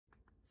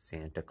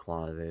Santa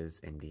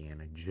Clauses,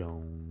 Indiana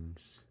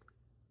Jones.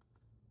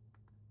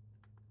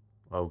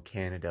 Oh,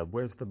 Canada,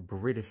 where's the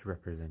British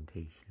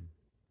representation?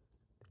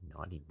 The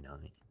Naughty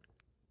Nine.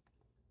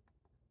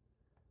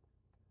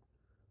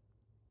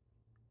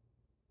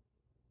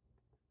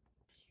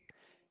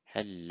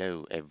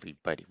 Hello,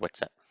 everybody.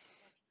 What's up?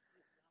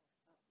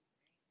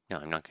 No,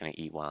 I'm not going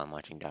to eat while I'm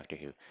watching Doctor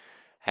Who.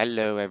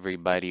 Hello,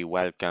 everybody.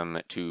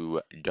 Welcome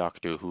to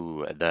Doctor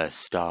Who, the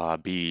Star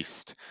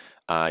Beast.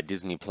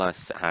 Disney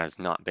Plus has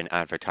not been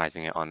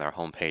advertising it on their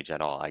homepage at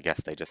all. I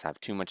guess they just have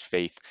too much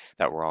faith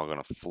that we're all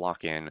going to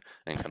flock in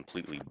and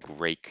completely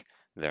break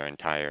their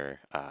entire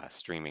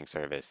streaming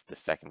service the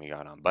second we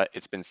got on. But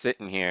it's been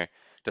sitting here,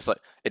 just like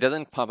it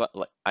doesn't pop up.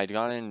 Like I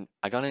got in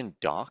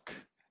dock,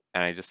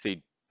 and I just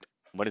see,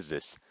 what is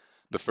this?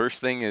 The first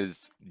thing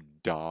is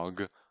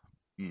dog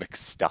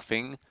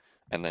McStuffing,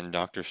 and then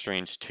Doctor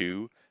Strange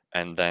 2,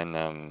 and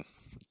then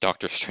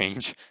Doctor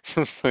Strange.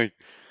 It's like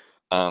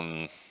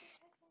um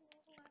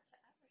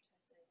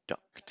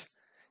ducked.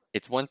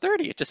 It's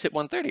 1:30. It just hit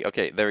 1:30.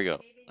 Okay, there we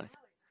go.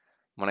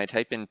 When I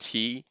type in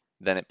T,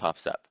 then it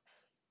pops up.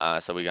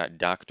 So we got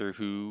Doctor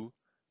Who.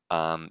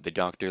 The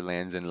Doctor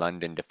lands in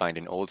London to find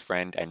an old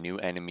friend, a new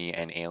enemy,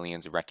 and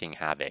aliens wrecking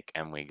havoc.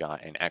 And we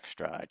got an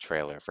extra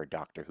trailer for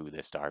Doctor Who: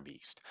 The Star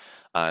Beast.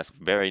 It's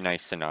a very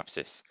nice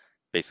synopsis.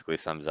 Basically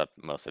sums up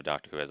most of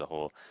Doctor Who as a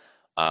whole.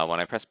 When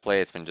I press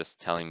play, it's been just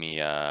telling me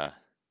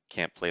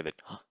can't play the.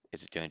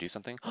 Is it gonna do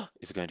something?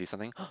 Is it gonna do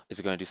something? Is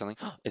it gonna do something?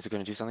 Is it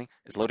gonna do something?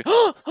 It's loading.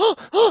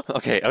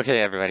 Okay,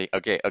 okay, everybody.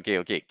 Okay,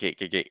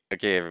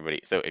 everybody.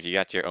 So if you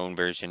got your own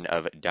version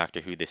of Doctor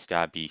Who: The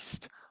Star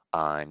Beast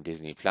on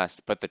Disney Plus,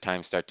 put the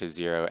time start to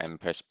 0 and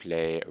press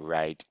play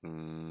right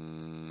now.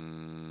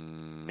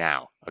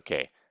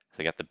 Okay, so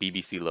I got the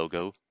BBC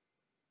logo.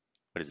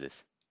 What is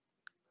this?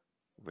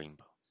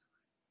 Rainbow.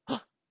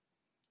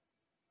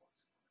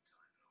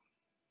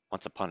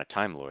 Once Upon a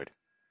Time Lord.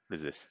 What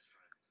is this?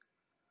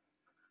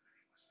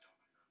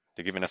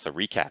 They're giving us a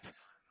recap.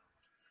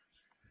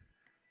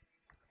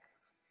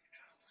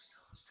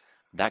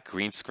 That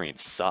green screen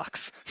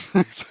sucks.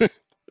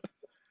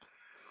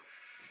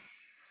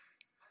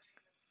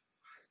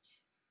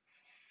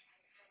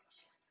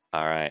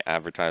 All right,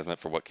 advertisement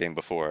for what came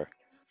before.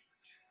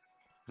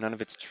 None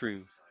of it's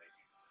true.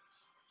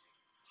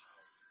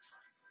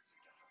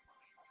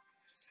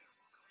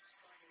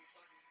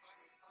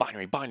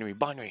 Binary, binary,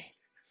 binary.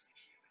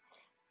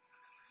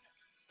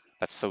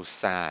 That's so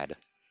sad.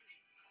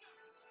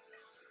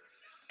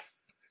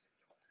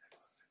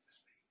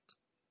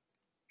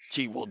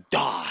 She will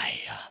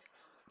die.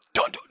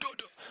 Dun, dun, dun,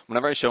 dun.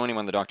 Whenever I show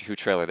anyone the Doctor Who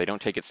trailer, they don't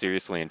take it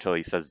seriously until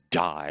he says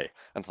die.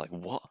 I'm like,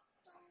 what?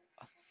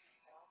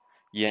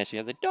 Yeah, she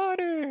has a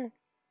daughter.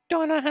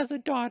 Donna has a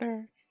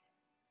daughter.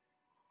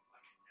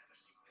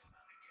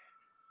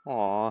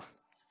 Aw,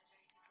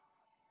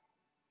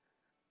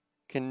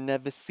 can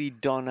never see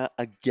Donna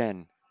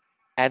again.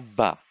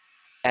 Ever.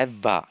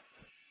 Ever.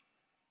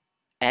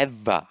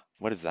 Ever.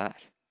 What is that?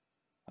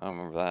 I don't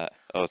remember that.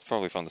 Oh, it's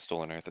probably from the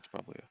Stolen Earth. It's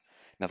probably.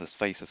 Now this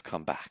face has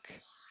come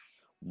back.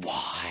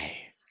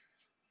 Why?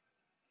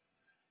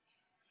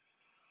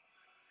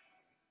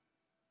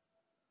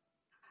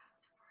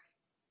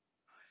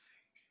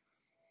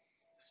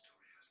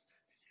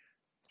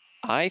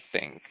 I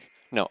think.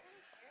 No.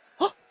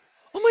 Oh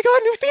my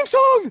god, new theme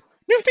song!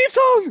 New theme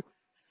song!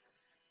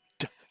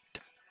 Duh,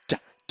 duh,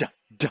 duh,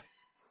 duh.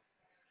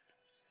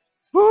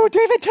 Woo,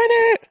 David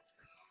Tennant!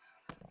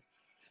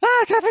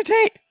 Ah, Catherine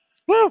Tate!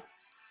 Woo!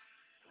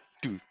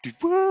 Do, do,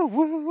 woo,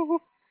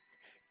 woo!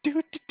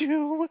 Do, do,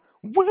 do!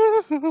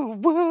 Woo,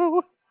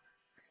 woo!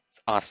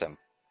 It's awesome.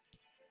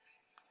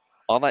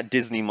 All that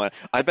Disney money.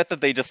 I bet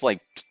that they just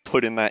like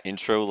put in that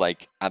intro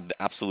like at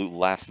the absolute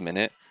last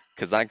minute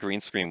because that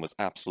green screen was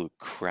absolute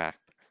crap.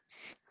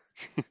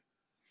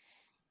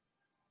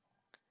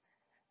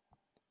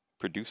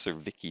 Producer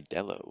Vicky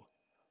Dello.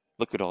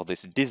 Look at all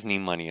this Disney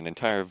money, an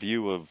entire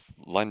view of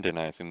London,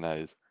 I assume that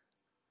is.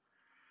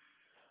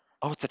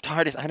 Oh, it's a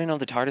TARDIS. I didn't know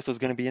the TARDIS was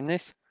going to be in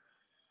this.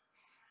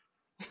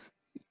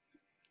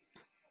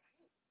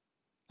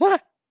 Ah,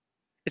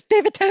 it's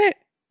David Tennant.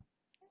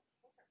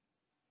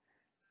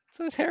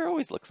 So his hair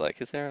always looks like.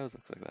 His hair always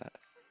looks like that.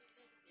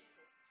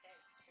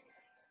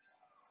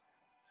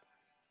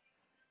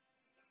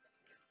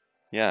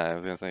 Yeah, I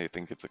was going to say, I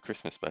think it's a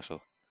Christmas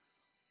special.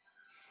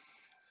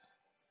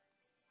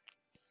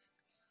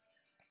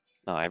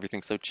 Oh,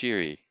 everything's so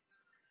cheery.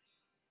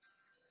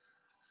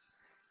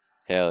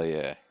 Hell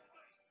yeah.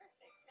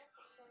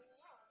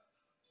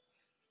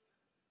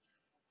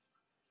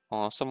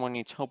 Oh, someone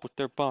needs help with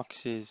their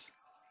boxes.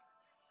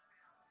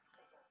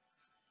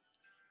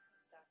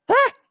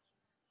 Ah!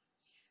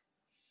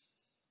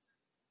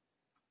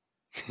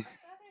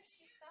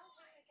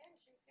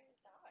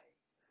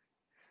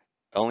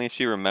 Only if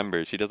she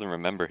remembers. She doesn't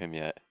remember him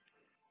yet.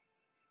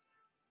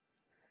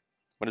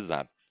 What is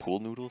that? Pool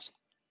noodles?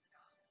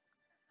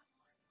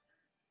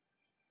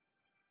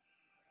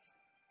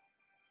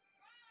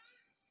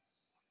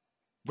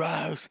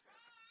 Rose!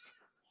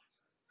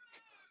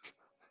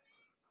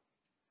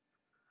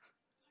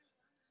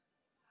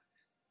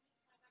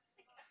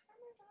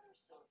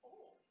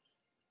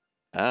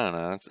 I don't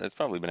know. It's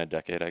probably been a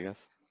decade, I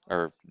guess,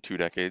 or 2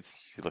 decades.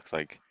 She looks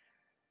like,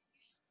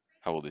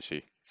 how old is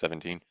she?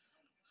 17.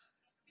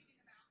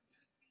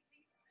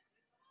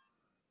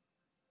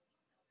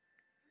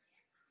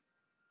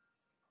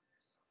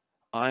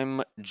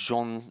 I'm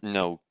John.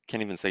 No,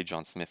 can't even say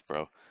John Smith,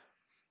 bro.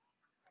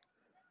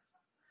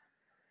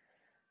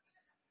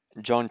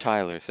 John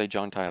Tyler. Say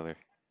John Tyler.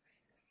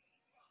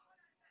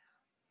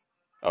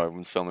 Oh,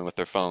 everyone's filming with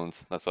their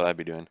phones. That's what I'd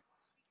be doing.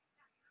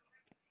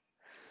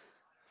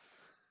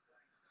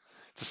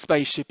 It's a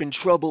spaceship in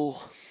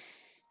trouble.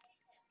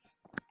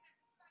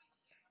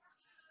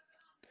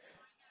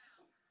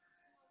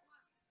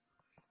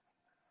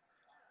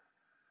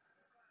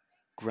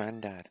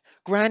 Granddad.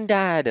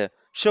 Granddad!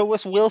 Show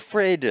us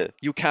Wilfred,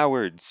 you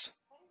cowards!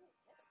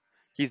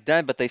 He's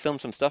dead, but they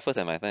filmed some stuff with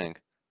him, I think.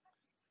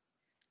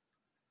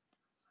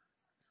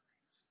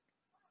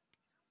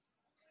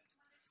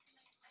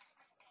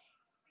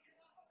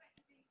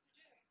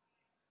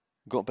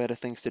 Got better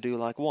things to do,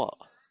 like what?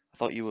 I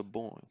thought you were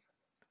born.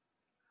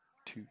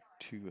 Two,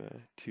 two, uh,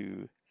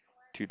 two,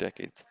 2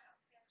 decades.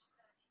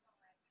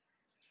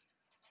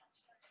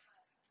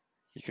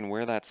 You can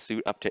wear that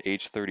suit up to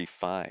age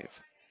 35.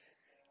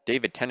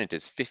 David Tennant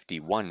is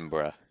 51,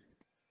 bruh.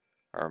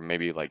 Or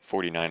maybe like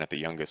 49 at the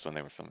youngest when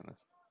they were filming this.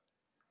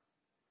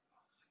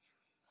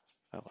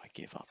 Oh, I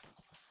give up.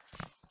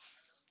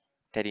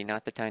 Teddy,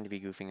 not the time to be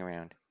goofing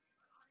around.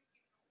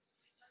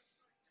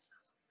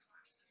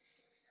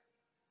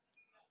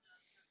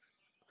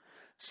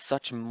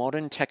 Such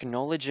modern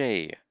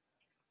technology.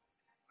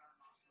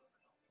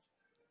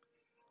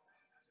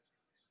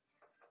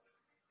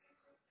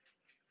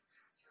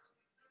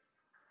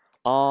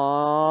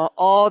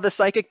 Oh, the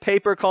psychic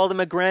paper called him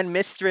a grand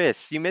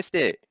mistress. You missed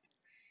it.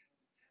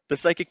 The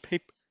psychic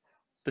paper,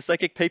 the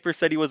psychic paper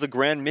said he was a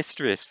grand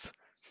mistress.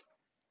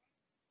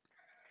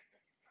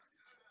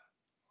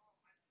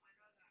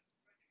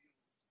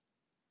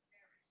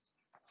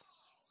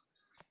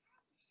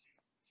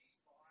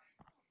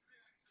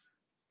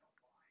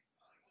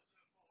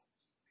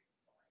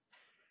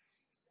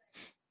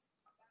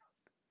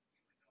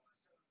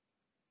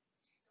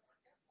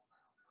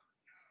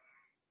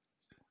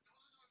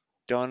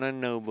 Donna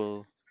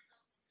Noble,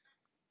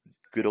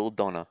 good old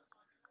Donna.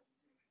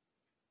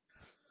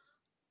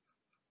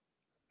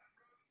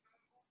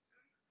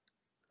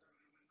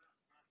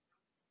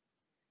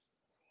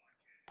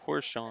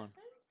 Poor Sean.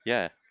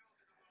 Yeah,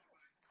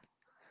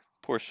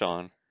 poor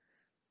Sean.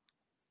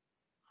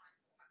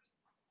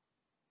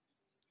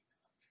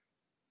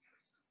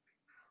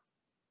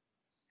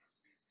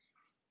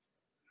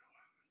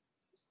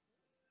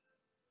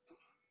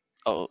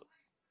 Oh,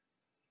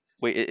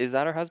 wait, is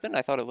that her husband?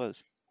 I thought it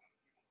was.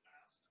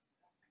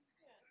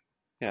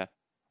 Yeah.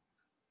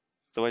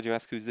 So why'd you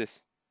ask who's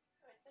this?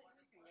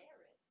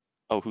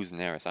 Oh, who's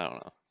Neris? I don't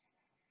know.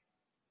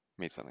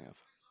 Made something up.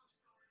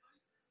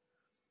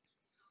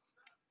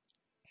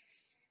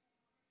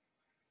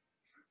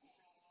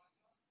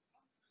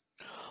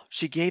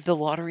 She gave the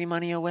lottery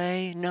money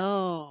away?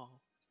 No.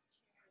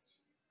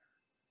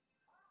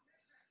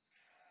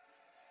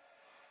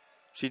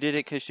 She did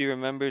it because she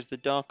remembers the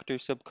doctor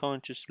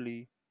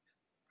subconsciously.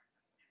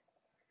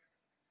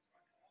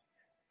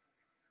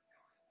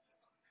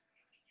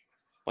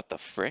 What the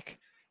frick?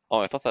 Oh,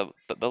 I thought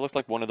that looked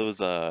like one of those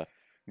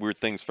weird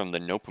things from the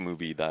Nope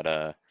movie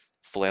that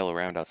flail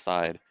around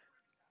outside.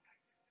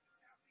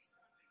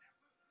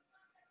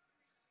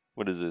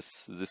 What is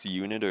this? Is this a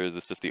unit or is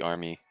this just the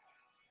army?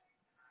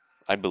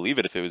 I'd believe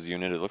it if it was a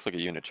unit. It looks like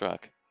a unit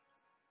truck.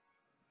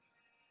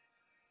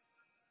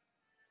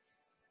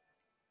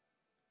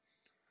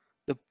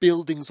 The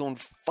building's on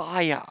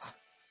fire.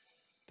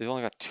 They've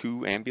only got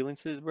 2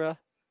 ambulances, bruh.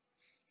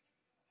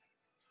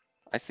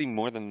 I see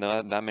more than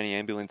that many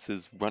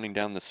ambulances running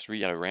down the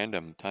street at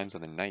random times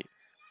of the night.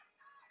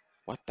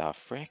 What the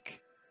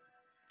frick?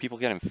 People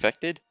get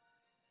infected?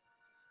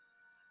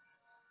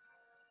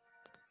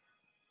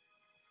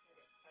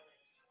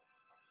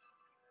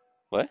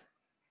 What?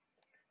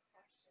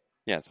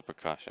 Yeah, it's a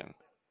precaution.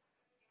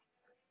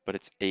 But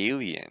it's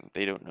alien.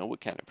 They don't know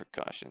what kind of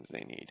precautions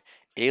they need.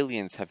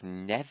 Aliens have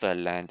never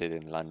landed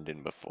in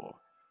London before.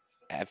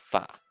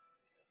 Ever.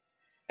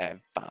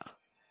 Ever.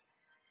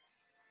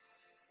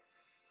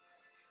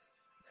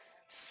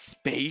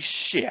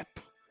 Spaceship.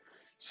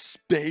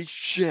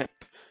 Spaceship.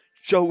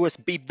 Show us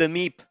beep the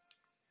meep.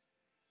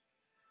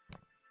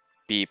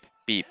 Beep,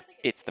 beep.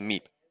 It's the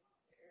meep.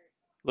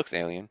 Looks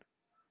alien.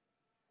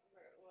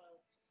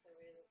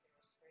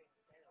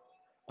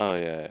 Oh,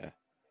 yeah, yeah.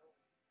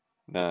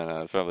 No,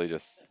 no, it's probably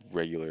just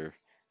regular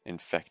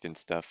infectant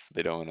stuff.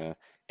 They don't want to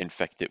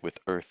infect it with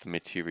earth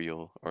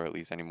material, or at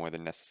least any more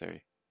than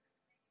necessary.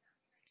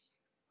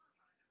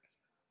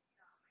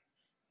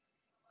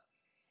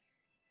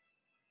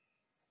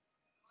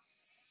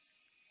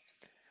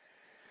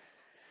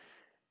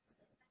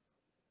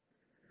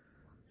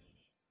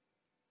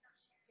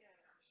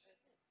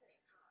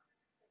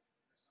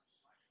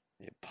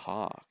 It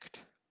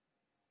parked.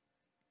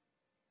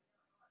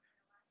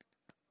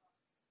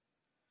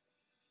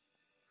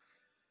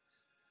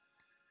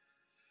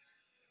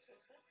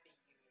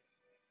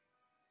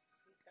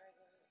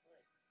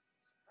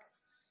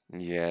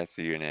 Yes,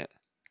 unit.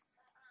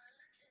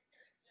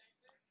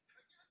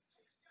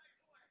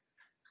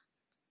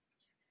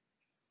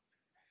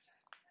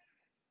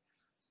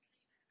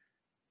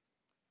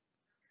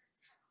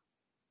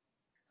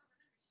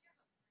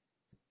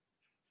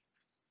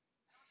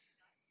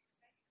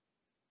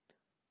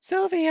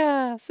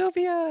 Sylvia!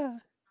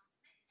 Sylvia!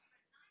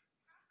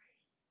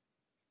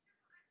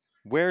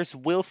 Where's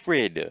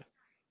Wilfred?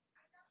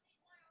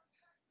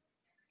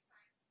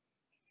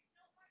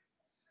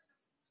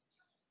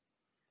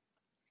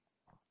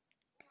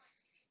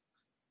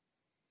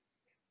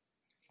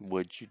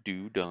 What'd you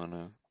do,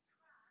 Donna?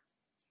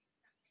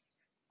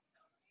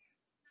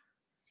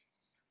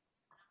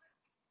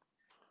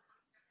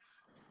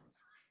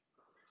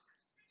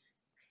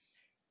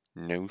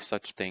 No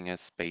such thing as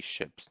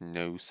spaceships.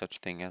 No such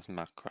thing as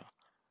macra.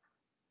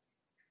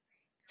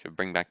 Should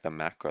bring back the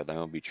macra, then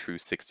it'll be true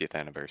 60th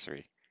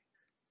anniversary.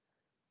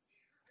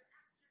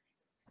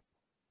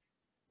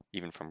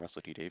 Even from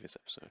Russell T Davies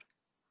episode.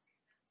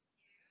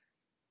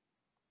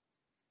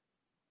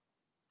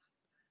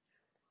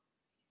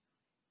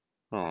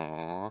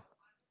 Aww.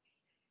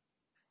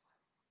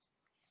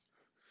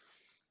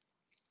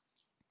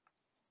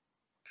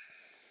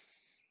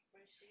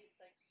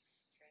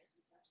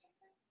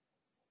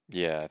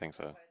 Yeah, I think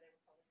so.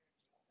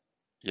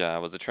 Yeah,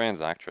 it was a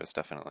trans actress,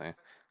 definitely.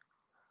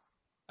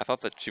 I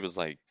thought that she was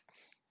like,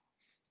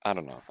 I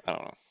don't know. I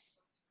don't know.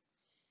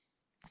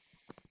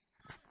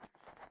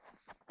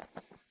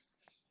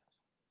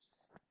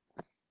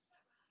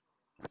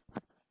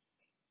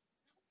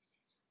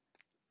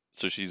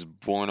 So she's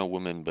born a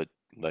woman, but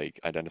like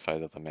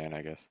identifies as a man,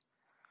 I guess.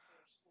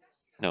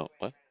 No,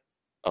 what?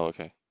 Oh,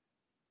 okay.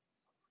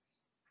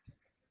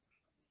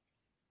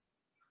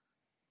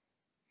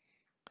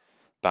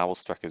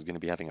 Bowelstruck is going to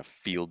be having a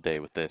field day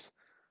with this.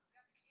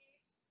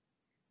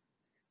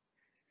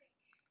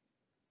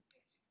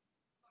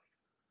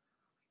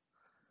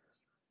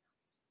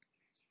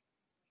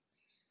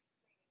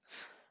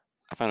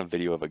 I found a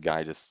video of a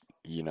guy just,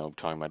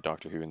 talking about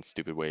Doctor Who in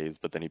stupid ways,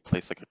 but then he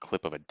placed like a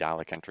clip of a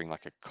Dalek entering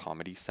like a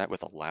comedy set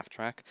with a laugh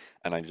track,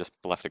 and I just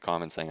left a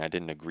comment saying I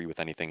didn't agree with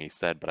anything he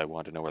said, but I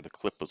wanted to know where the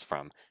clip was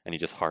from, and he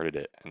just hearted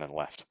it and then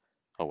left.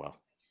 Oh well.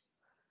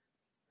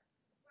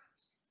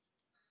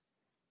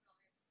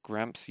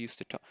 Gramps used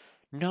to talk.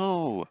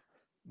 No!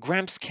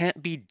 Gramps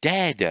can't be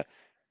dead!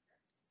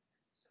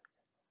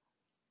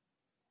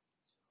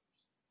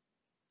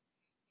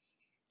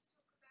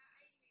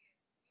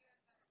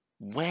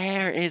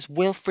 Where is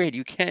Wilfred?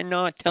 You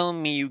cannot tell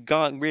me you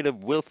got rid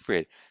of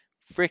Wilfred.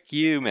 Frick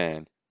you,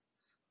 man.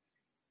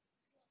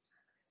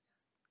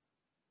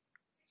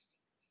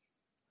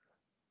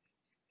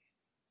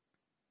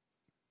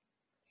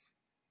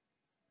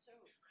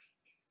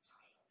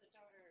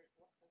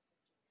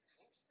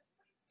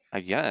 I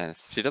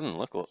guess she doesn't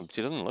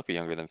look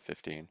younger than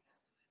 15.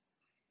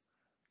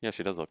 Yeah,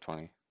 she does look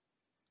 20.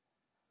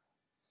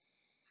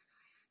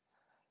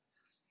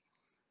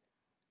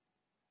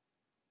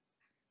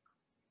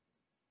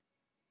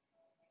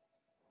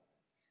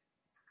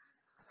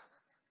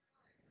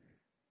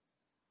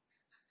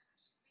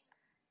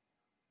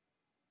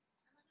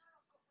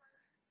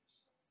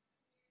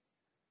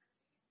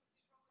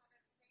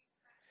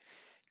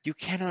 You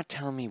cannot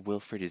tell me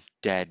Wilfred is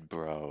dead,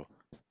 bro.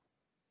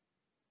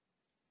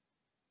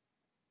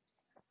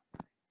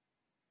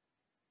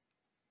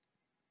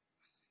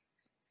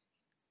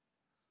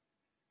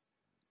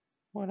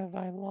 What have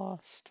I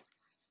lost?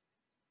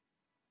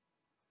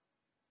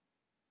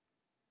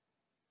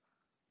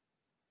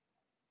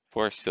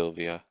 Poor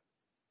Sylvia.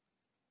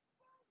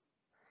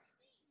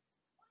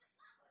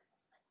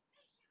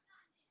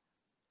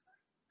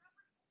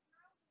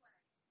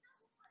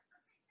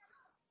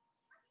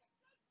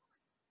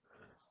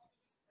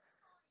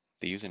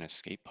 They use an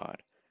escape pod.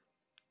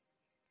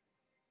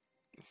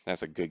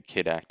 That's a good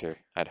kid actor.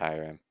 I'd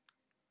hire him.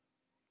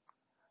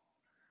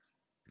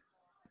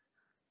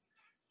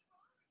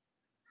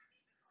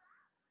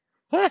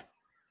 Ah!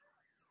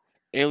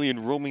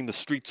 Alien roaming the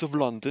streets of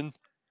London.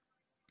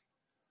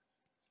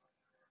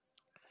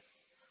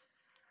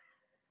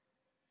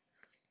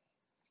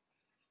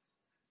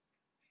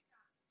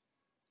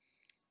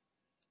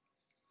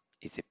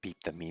 Is it Beep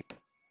the Meep?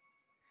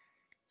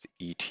 Is it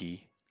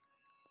E.T.?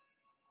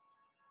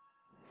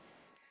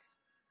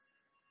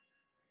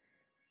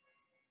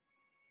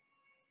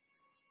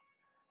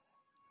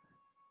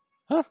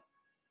 Huh?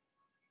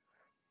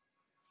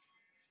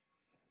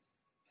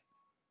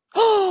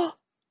 Oh!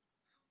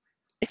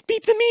 It's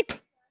Beep the Meep!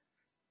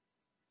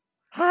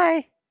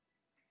 Hi!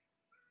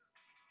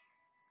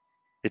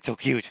 It's so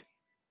cute.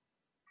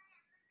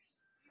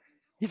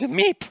 He's a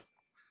meep!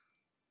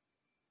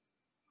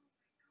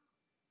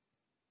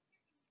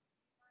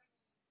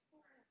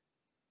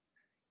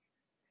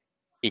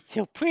 It's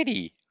so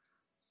pretty.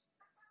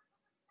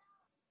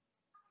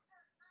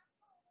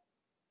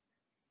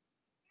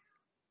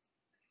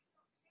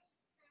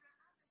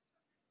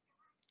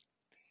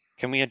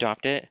 Can we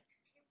adopt it?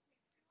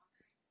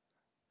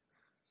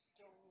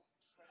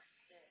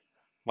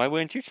 Why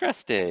wouldn't you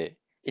trust it?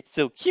 It's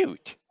so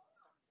cute.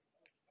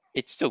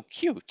 It's so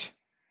cute.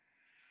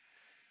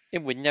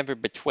 It would never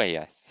betray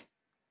us.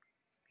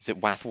 Is it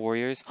Wrath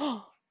Warriors?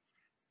 Oh,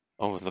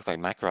 it looks like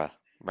Macra.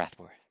 Wrath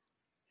Warriors.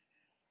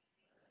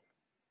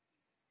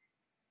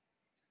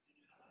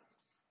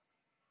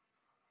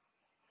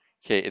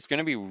 Okay, it's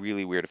gonna be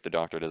really weird if the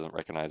Doctor doesn't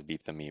recognize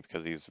Beep the Meep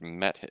because he's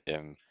met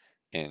him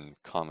in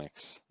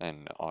comics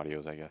and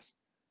audios, I guess.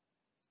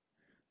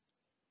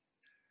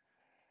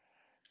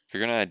 If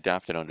you're gonna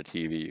adapt it onto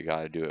TV, you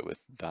gotta do it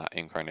with that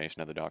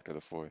incarnation of the Doctor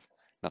the Fourth,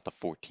 not the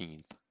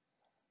 14th.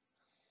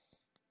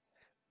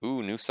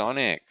 Ooh, new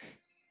Sonic.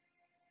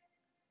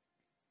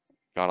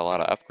 Got a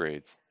lot of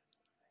upgrades.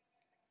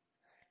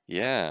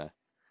 Yeah.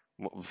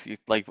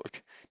 Like,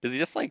 does he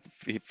just like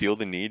feel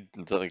the need,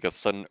 like a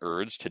sudden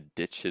urge to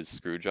ditch his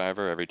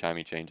screwdriver every time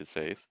he changes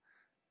face?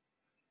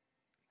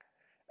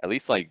 At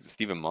least like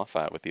Stephen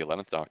Moffat with the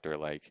 11th Doctor,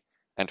 like,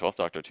 and 12th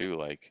Doctor too,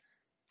 like,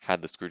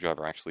 had the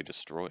screwdriver actually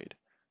destroyed.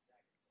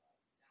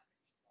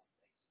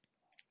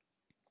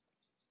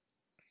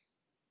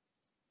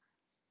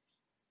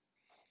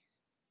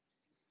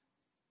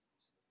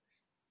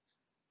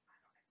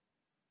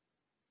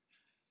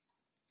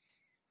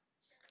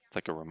 It's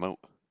like a remote.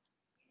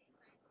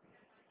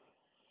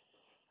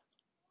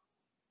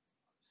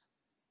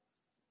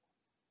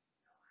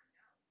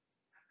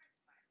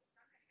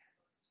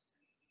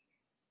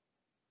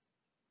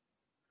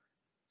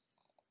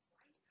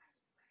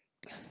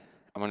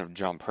 I wonder if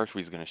John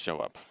Pertwee's gonna show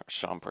up. Or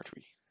Sean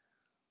Pertwee.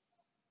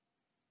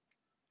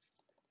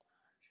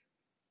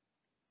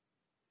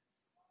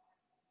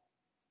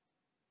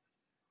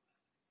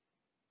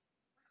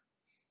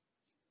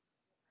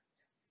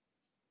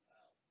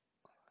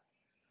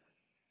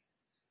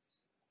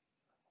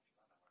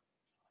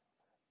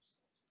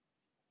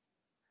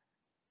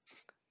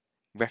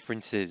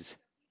 References.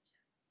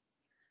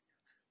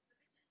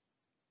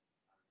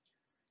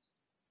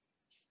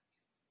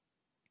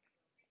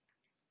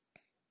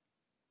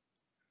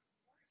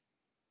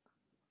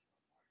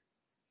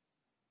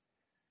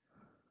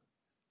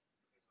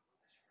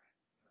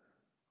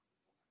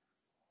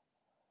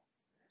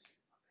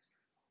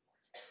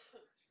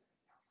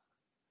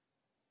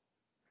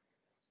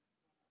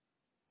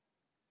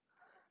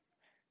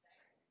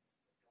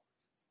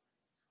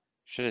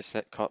 Should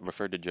have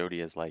referred to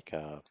Jodie as like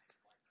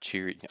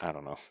cheery. I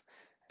don't know.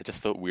 It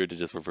just felt weird to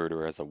just refer to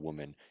her as a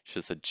woman. Should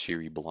have said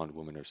cheery blonde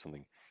woman or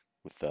something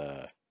with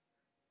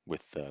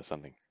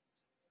something.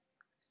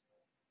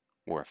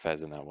 Or a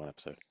Fez in that one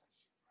episode.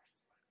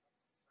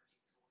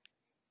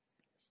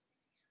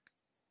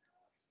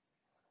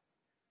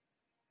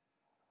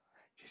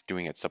 She's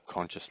doing it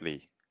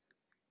subconsciously.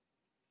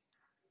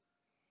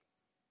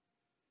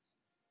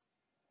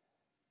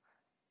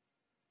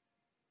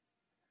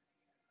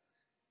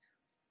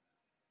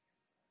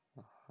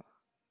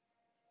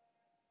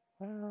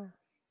 Well,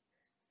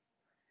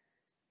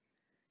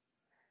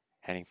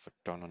 heading for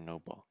Donna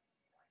Noble.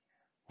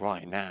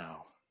 Right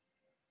now.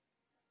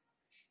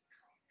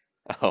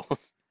 Oh,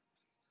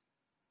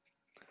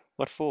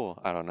 what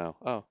for? I don't know.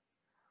 Oh,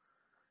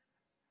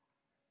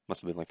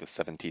 must have been like the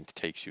 17th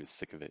take. She was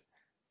sick of it.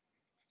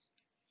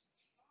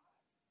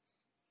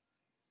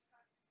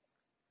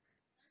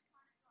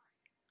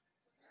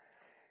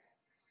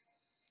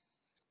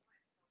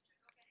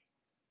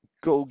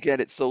 Go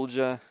get it,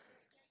 soldier.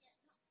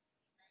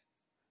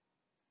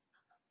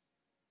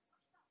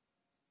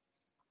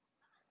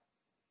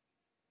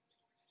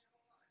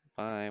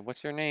 Bye.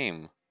 What's your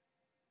name?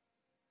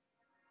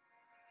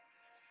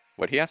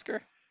 What'd he ask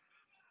her?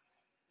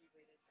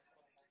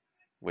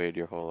 Waited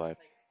your whole life.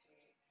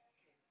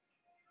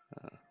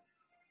 Uh,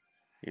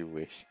 you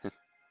wish.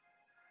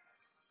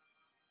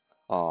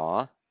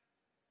 Aw,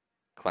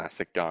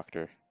 classic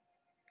doctor.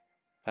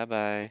 Bye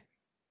bye.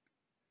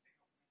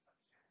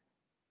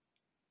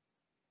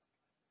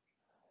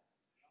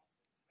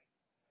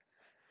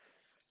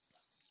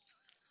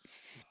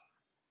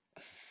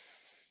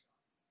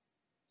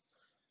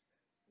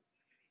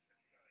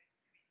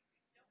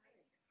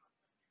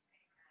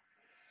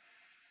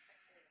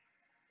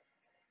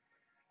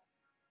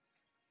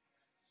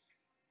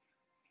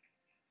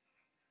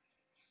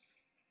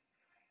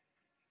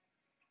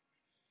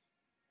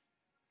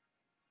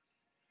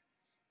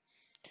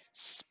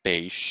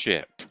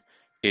 Spaceship.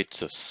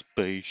 It's a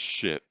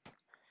spaceship.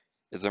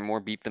 Is there more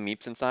Beep the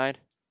Meeps inside?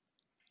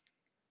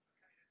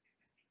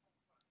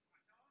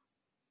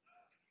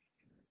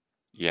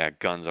 Yeah,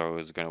 guns are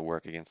always going to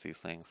work against these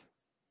things.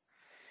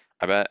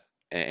 I bet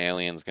an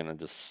alien's going to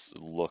just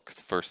look,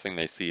 the first thing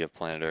they see of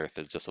planet Earth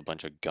is just a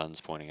bunch of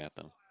guns pointing at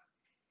them.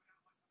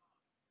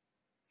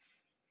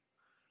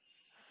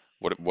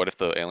 What if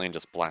the alien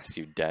just blasts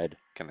you dead?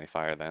 Can they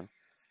fire then?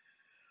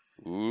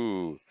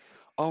 Ooh.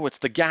 Oh, it's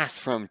the gas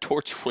from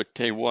Torchwood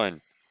Day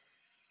 1.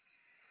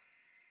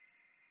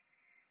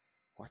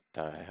 What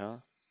the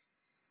hell?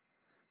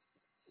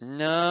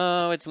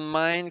 No, it's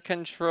mind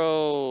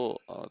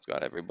control. Oh, it's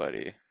got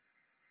everybody.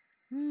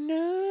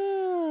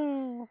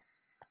 No.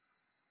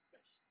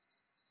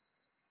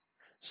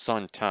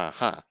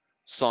 Sontaha.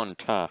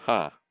 Santa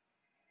ha.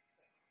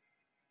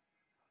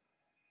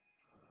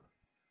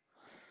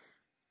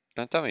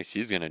 Don't tell me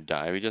she's gonna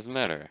die. We just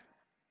met her.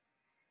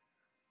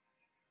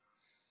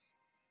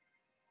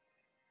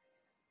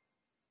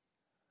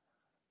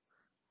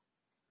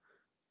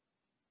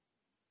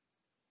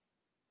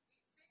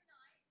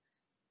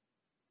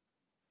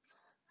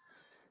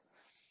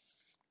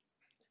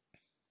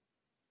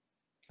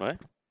 What?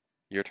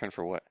 Your turn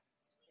for what?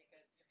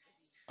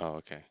 Oh,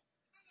 okay.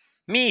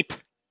 Meep!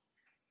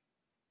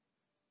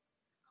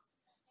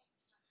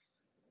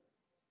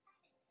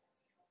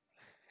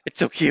 It's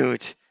so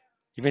cute!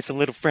 You made some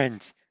little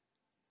friends.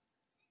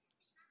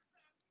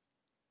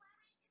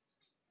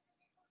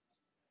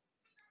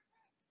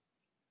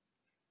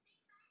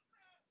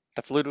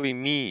 That's literally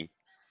me.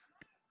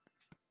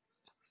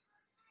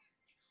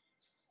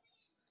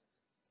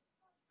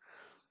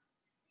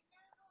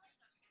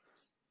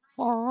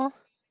 Aww.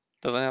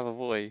 Doesn't have a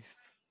voice.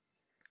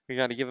 We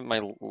gotta give it my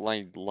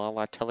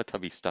La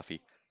Teletubby stuffy.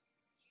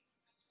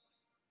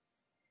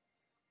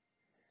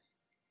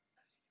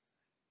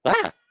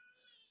 Ah!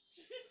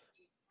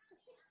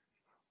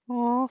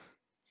 Aww.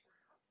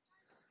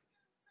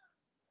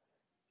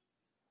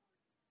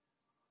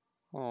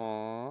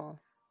 Aww.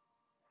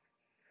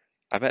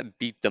 I bet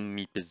Beat the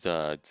Meep is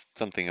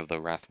something of the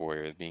Wrath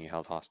Warrior being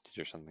held hostage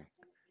or something.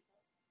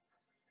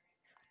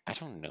 I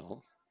don't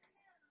know.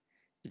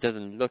 It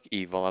doesn't look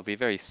evil. I'll be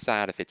very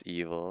sad if it's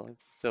evil.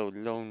 It's so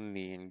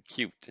lonely and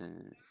cute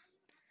and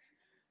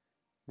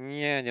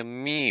yeah, the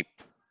Meep.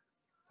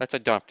 Let's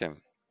adopt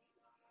him.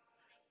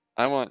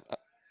 I want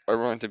I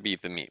want to be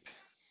the Meep.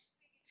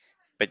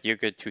 But you're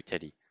good too,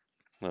 Teddy.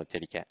 Little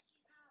Teddy cat.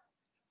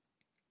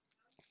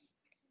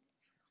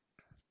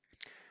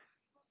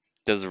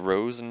 Does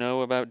Rose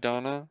know about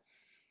Donna?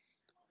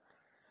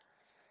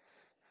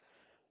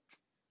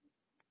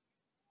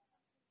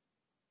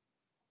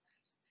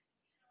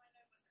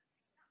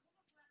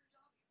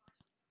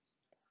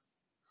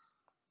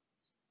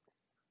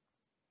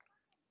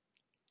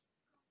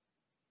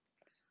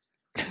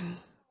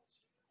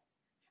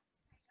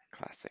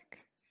 Classic.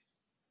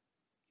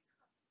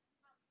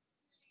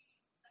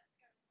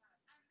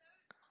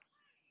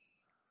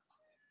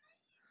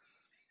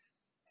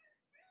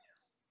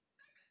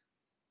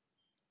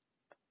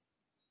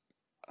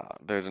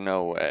 There's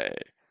no way.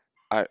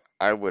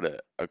 I would have.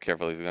 Oh,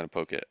 careful, he's gonna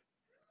poke it.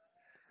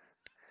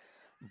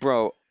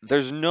 Bro,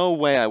 there's no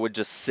way I would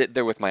just sit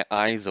there with my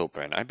eyes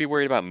open. I'd be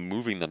worried about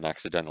moving them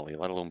accidentally,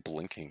 let alone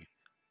blinking.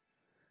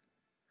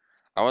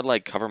 I would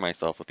like cover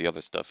myself with the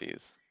other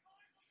stuffies.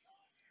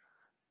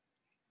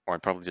 Or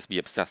I'd probably just be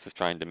obsessed with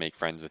trying to make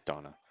friends with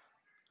Donna.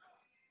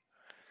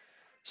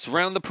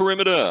 Surround the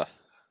perimeter!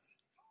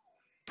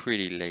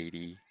 Pretty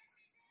lady.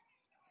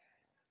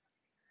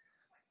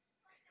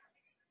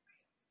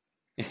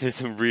 It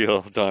isn't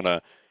real,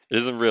 Donna. It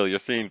isn't real. You're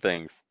seeing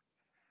things.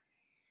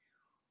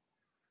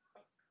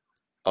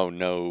 Oh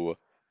no.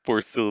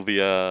 Poor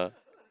Sylvia.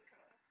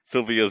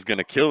 Sylvia's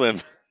gonna kill him.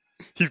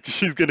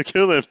 She's gonna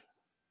kill him.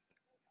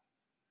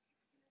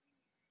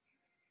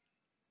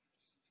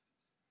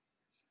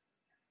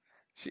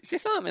 She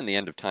saw him in the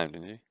end of time,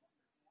 didn't she?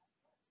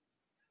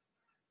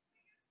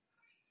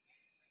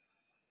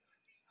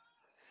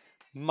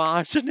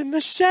 Martian in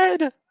the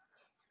shed!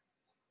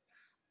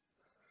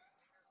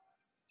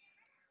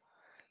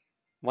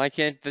 Why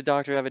can't the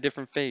doctor have a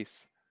different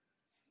face?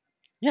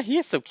 Yeah, he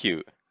is so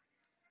cute.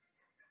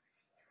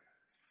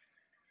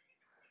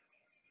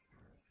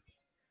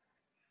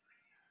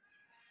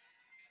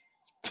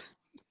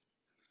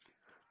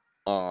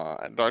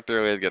 Aw, Doctor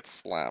always gets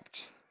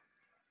slapped.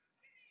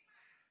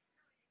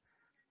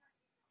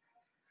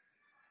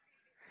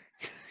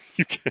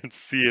 You can't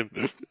see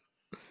him.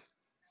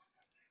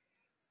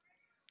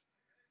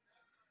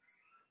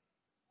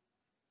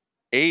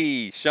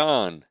 Hey,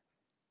 Sean.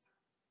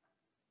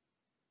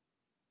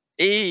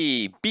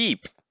 Hey,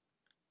 Beep.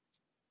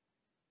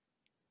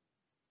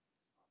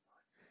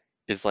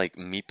 Is like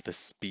Meep the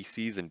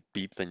species and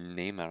Beep the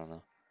name? I don't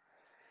know.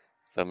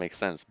 That makes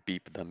sense.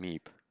 Beep the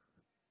Meep.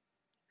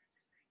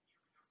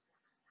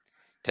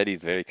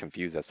 Teddy's very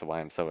confused as to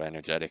why I'm so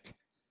energetic.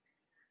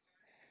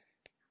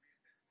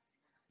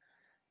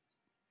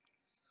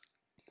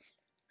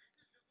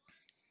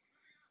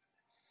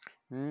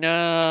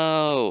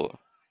 No!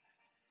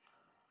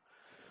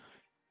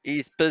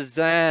 He's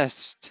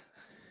possessed!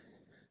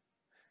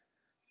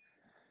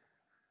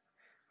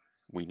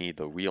 We need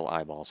the real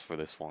eyeballs for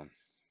this one.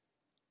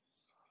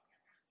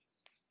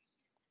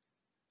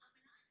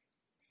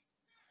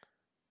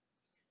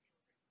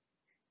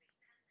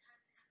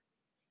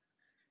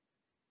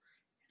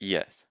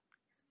 Yes.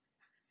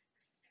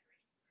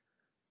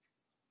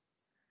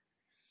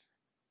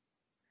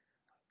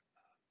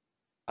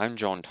 I'm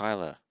John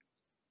Tyler.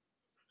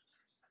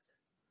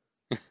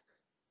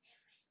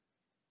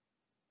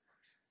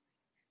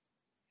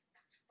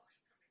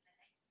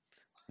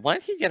 Why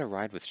did he get a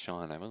ride with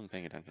Sean? I wasn't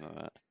paying attention to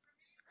that.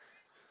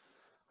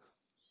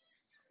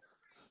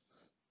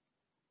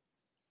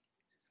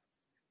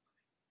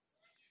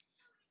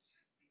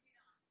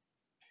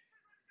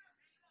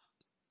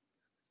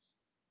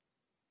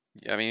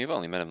 I mean, you've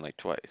only met him like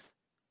twice.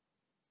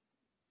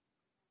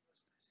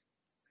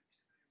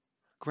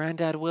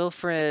 Granddad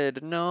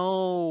Wilfred,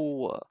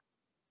 no.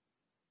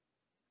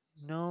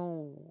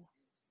 No.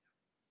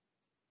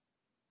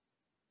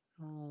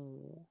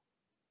 No.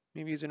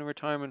 Maybe he's in a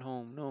retirement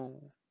home.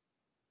 No.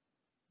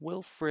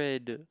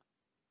 Wilfred.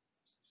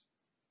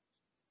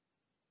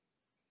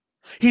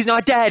 He's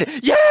not dead!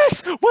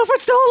 Yes!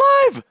 Wilfred's still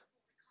alive!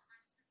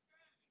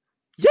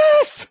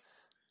 Yes!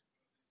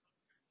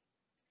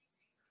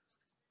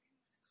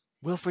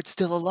 Wilfred's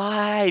still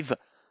alive!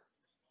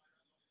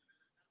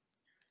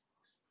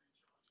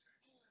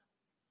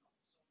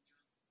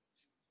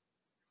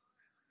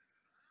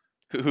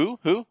 Who?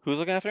 Who's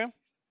looking after him?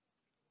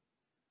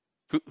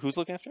 Who's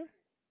looking after him?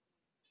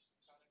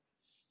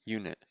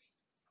 Unit.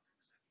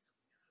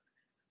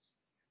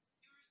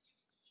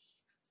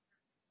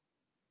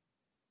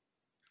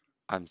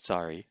 I'm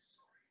sorry.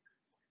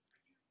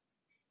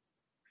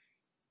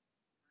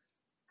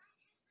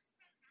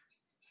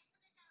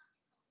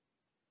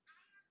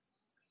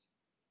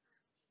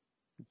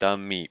 The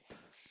meep.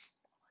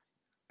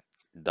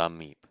 The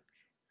meep.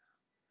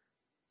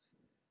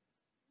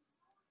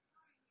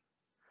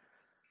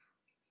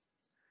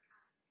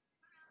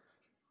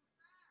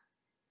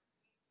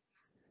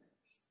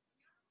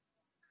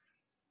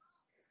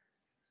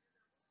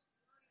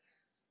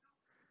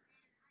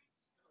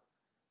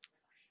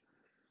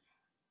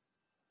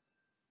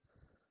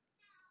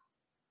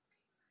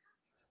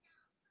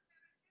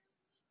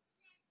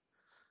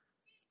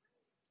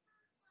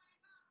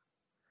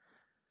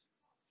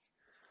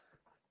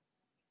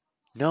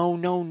 No,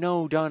 no,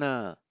 no,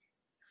 Donna.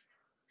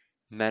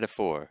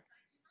 Metaphor.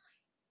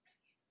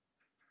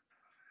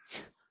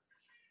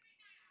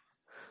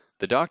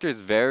 The doctor's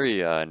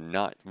very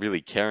not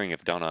really caring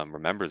if Donna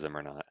remembers him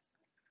or not.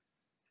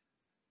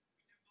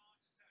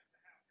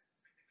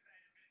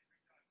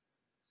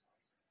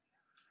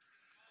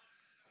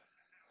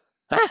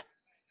 Ah!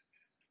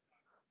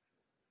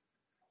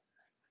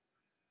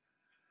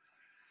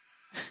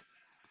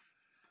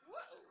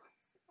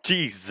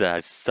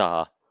 Jesus,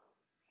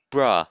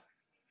 bruh.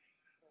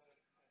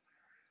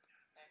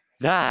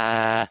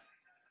 Nah.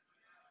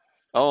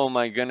 Oh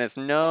my goodness,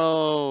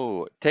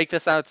 no. Take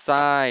this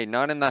outside,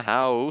 not in the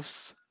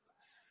house.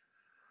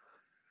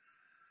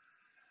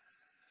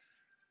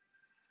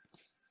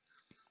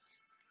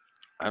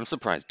 I'm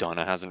surprised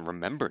Donna hasn't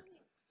remembered.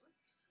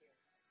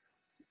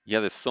 Yeah,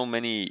 there's so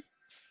many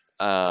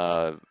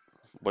uh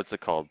what's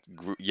it called?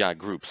 Yeah,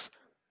 groups.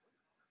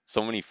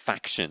 So many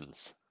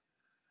factions.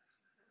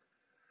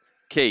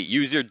 Okay,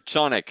 use your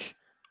Sonic.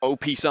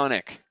 OP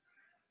Sonic.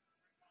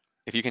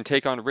 If you can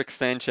take on Rick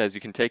Sanchez,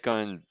 you can take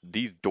on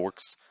these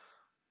dorks.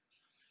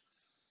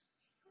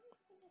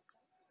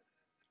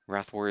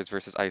 Wrath Warriors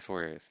versus Ice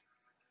Warriors.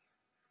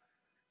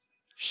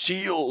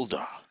 Shield!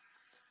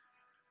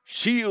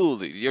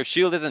 Shield! Your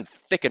shield isn't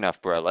thick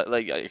enough, bro.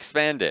 Like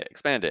expand it.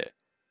 Expand it.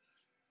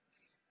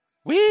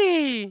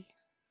 Whee!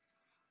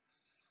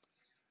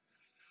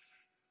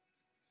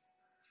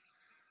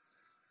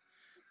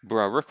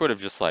 Bro, Rick would have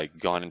just like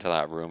gone into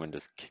that room and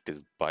just kicked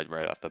his butt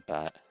right off the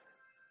bat.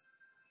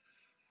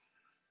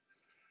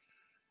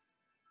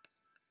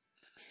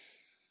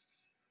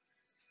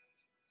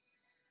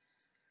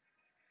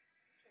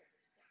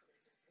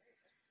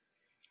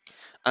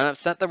 I'm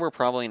upset that we're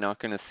probably not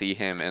going to see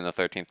him in the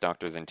 13th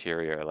Doctor's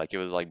interior. Like, it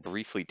was, like,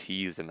 briefly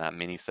teased in that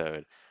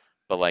minisode.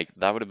 But, like,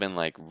 that would have been,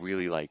 like,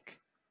 really, like,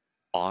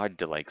 odd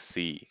to, like,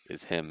 see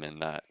is him in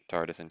that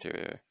TARDIS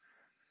interior.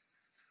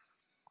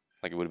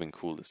 Like, it would have been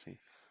cool to see.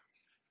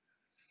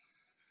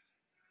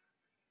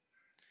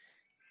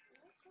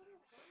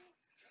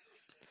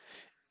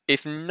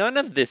 If none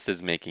of this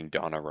is making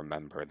Donna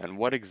remember, then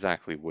what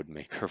exactly would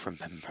make her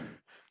remember?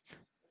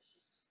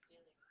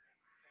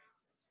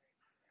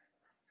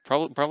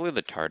 Probably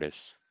the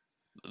TARDIS.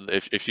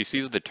 If she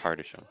sees the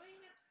TARDIS show.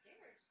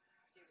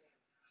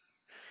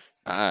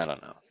 I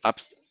don't know.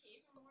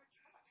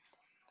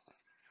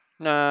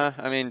 Nah,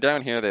 I mean,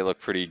 down here they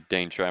look pretty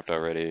dang trapped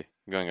already.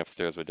 Going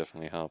upstairs would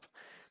definitely help.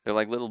 They're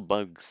like little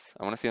bugs.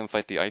 I want to see them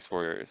fight the Ice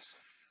Warriors.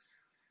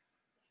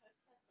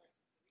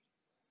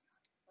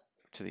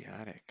 To the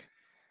attic.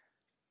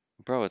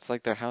 Bro, it's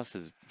like their house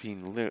is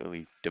being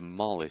literally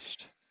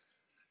demolished.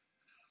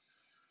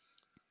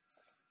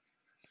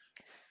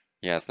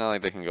 Yeah, it's not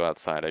like they can go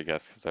outside, I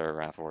guess, because there are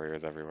Wrath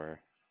Warriors everywhere.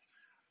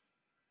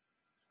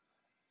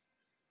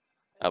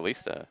 At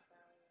least,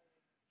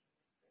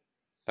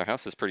 their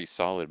house is pretty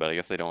solid, but I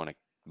guess they don't want to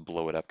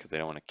blow it up because they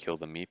don't want to kill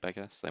the meep, I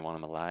guess. They want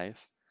them alive.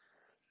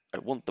 I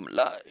want them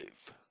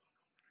alive!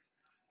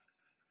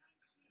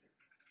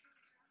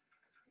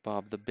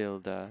 Bob the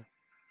Builder.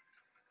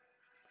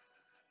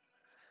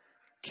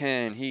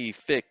 Can he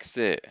fix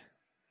it?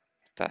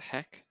 The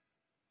heck?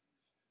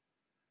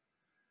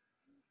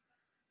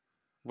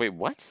 Wait,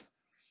 what?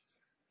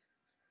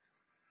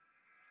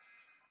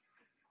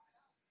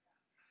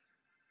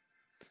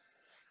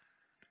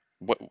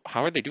 What?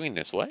 How are they doing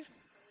this? What?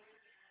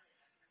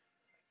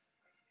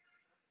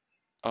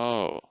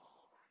 Oh,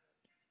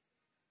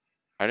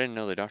 I didn't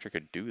know the doctor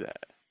could do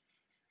that.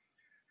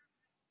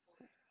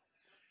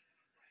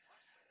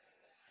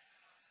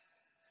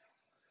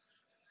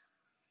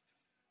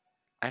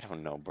 I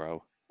don't know,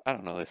 bro. I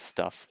don't know this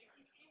stuff.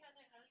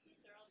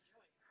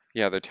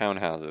 Yeah, they're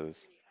townhouses.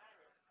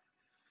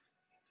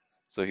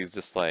 So he's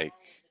just like,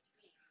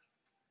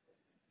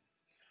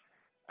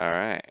 all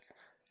right,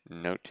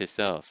 note to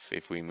self,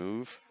 if we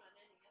move,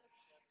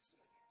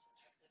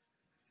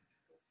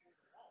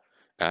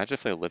 I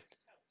just say lift.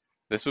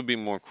 This would be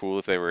more cool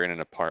if they were in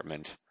an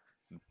apartment.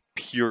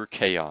 Pure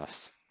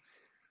chaos.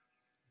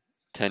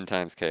 10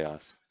 times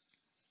chaos.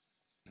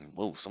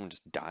 Whoa, someone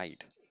just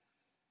died.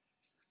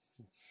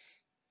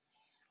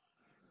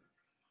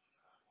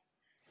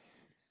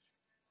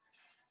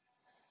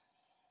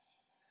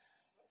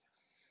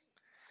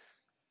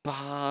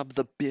 Bob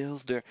the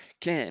Builder,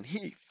 can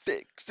he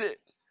fix it?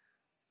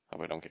 Oh,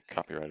 we don't get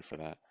copyrighted for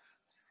that.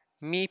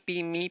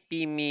 Meepy,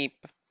 meepy, meep.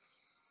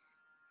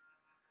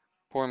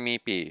 Poor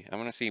Meepy. I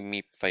want to see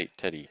Meep fight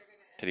Teddy.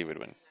 Teddy would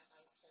win.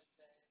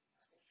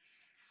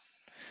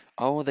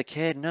 Oh, the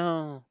kid,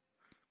 no.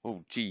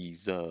 Oh,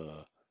 jeez.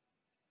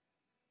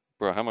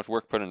 Bro, how much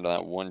work put into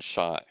that one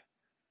shot?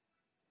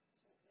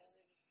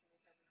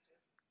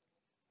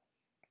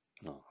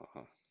 Oh,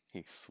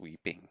 he's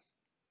sweeping.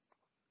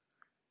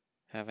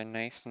 Have a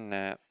nice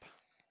nap.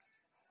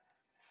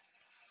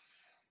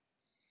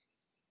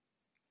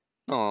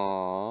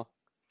 Aww.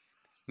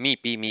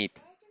 Meepy, meep.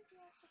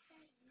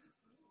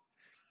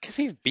 Because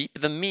he's Beep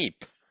the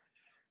Meep.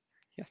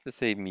 You have to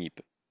say Meep.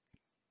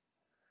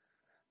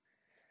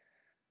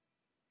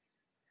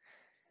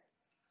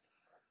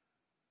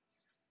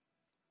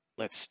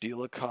 Let's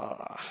steal a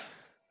car.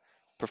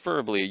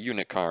 Preferably a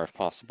unit car if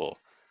possible.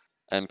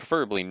 And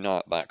preferably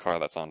not that car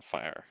that's on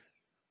fire.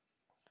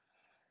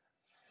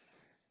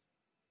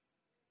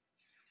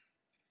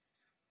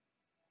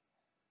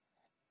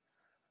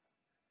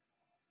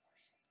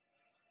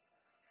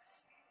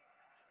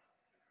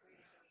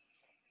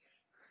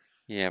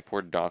 Yeah,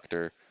 poor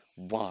doctor.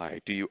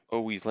 Why do you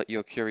always let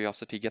your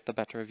curiosity get the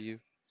better of you?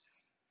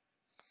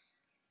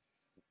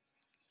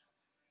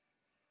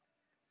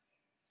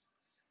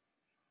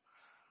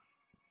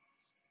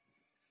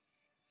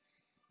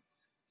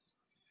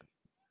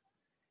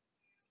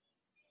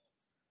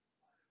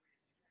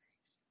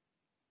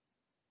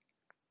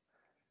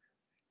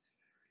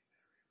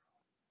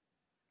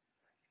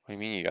 What do you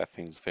mean you got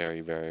things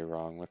very, very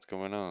wrong? What's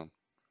going on?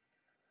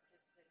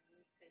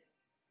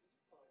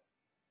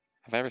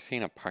 Have I ever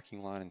seen a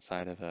parking lot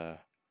inside of a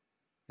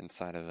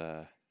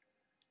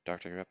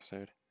Doctor Who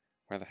episode?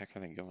 Where the heck are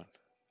they going?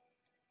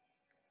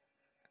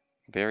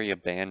 Very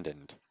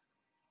abandoned.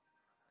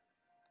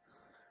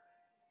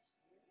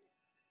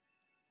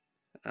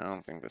 I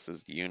don't think this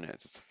is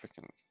units. It's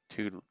freaking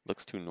too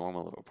looks too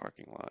normal of a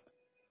parking lot.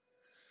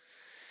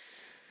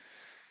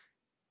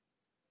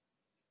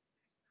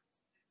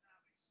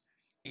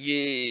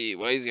 Yay!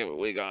 Why does he have a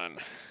wig on?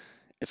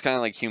 It's kind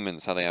of like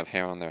humans, how they have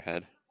hair on their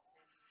head,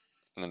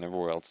 and then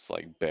everywhere else is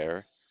like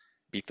bare.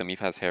 Beat the Meep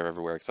has hair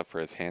everywhere except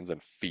for his hands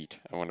and feet.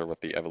 I wonder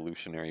what the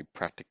evolutionary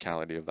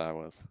practicality of that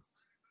was.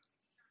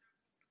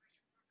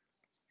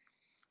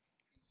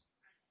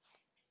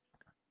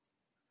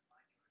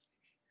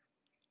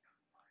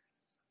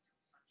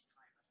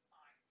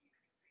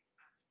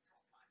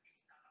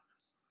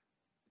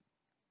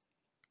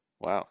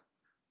 Wow.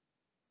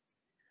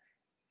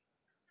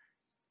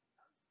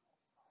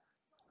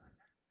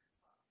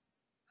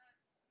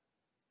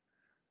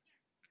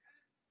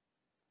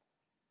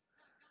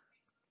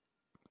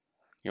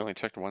 You only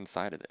checked one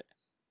side of it.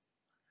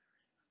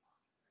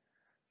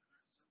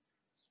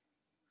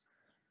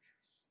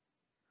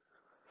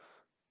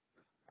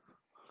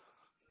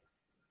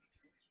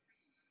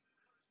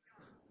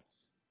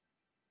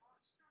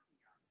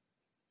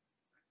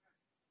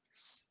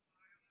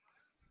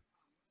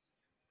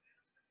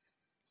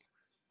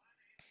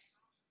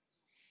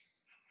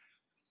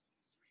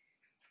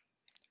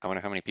 I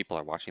wonder how many people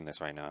are watching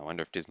this right now. I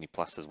wonder if Disney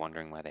Plus is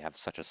wondering why they have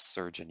such a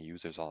surge in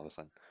users all of a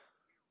sudden.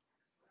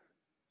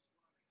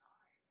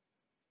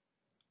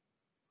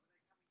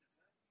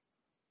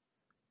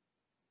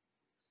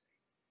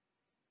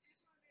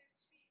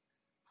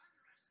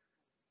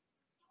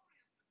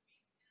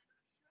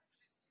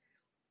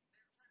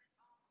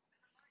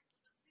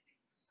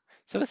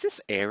 So is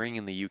this airing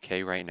in the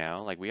UK right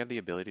now? Like we have the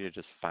ability to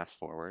just fast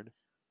forward?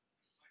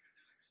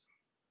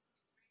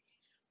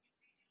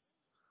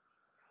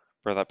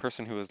 For that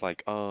person who was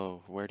like,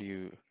 "Oh, where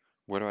do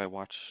I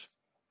watch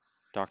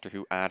Doctor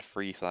Who ad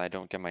free so I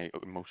don't get my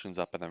emotions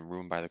up and then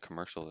ruined by the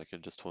commercials?" I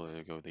could just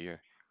totally go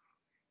there.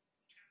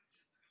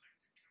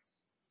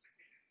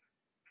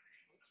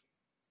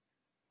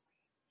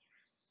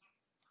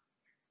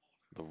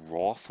 The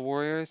Wrath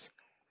Warriors?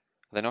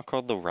 Are they not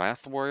called the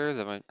Wrath Warriors?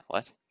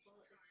 What?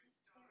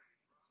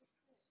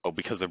 Oh,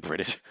 because they're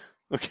British.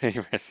 Okay,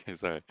 right.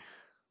 Sorry.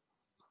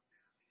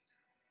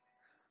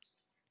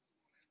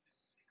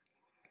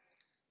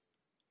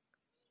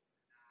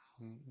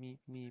 Meep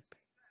meep.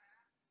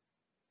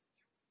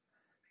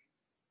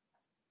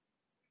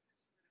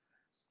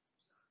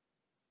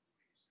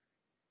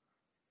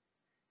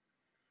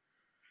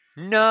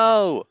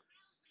 No!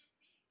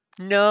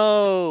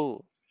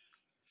 No!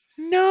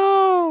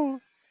 No!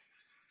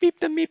 Beep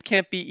the Meep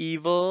can't be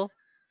evil.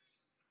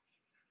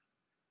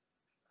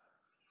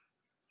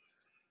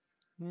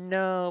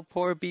 No,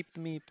 poor Beep the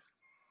Meep.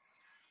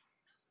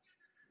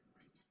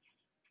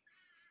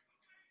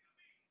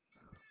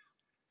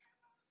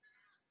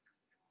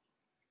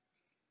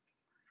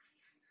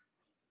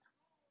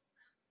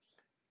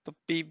 But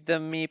Beep the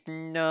Meep,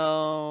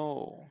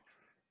 no.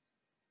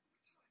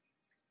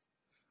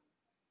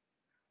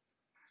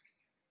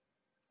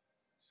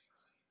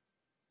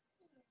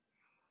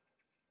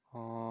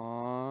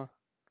 Aww.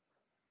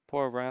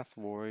 Poor Wrath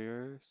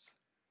Warriors.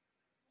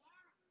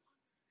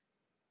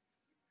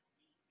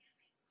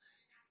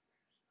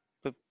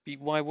 But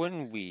why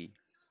wouldn't we?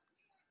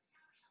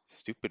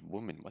 Stupid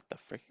woman, what the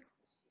frick?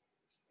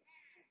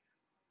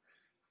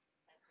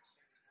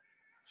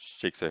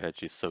 Shakes her head,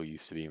 she's so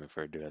used to being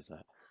referred to as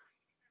that.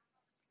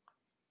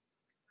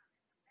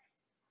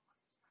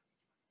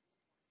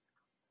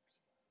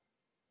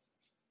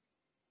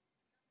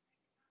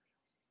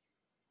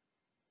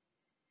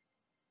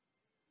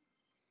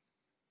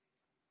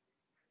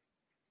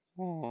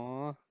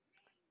 Aww.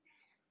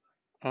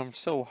 I'm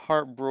so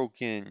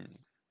heartbroken.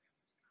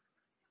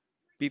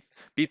 Beef,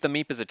 Beef the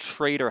Meep is a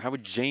traitor. How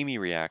would Jamie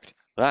react?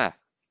 Ah!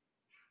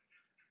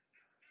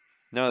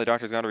 No, the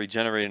doctor's got to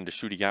regenerate into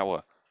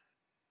Shutigawa.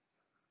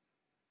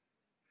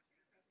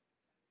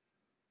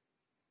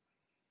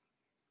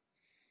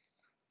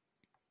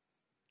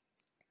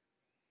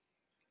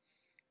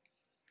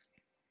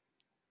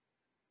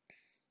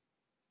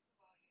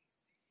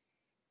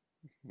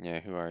 Yeah,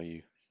 who are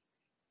you?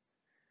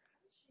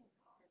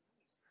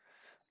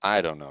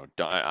 I don't know.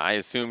 I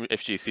assume if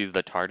she sees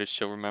the TARDIS,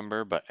 she'll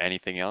remember, but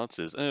anything else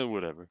is,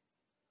 whatever.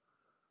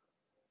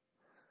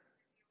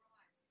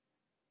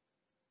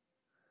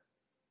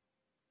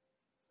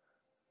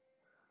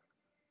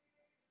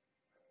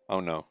 Oh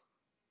no.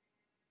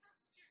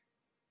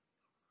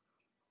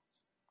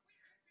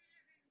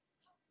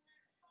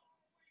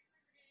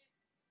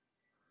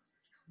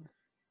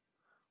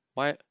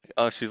 Why?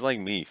 Oh, she's like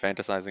me,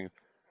 fantasizing.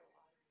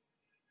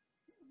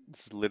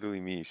 This is literally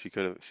me. She's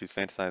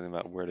fantasizing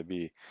about where to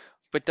be.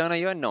 But Donna,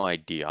 you had no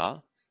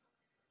idea.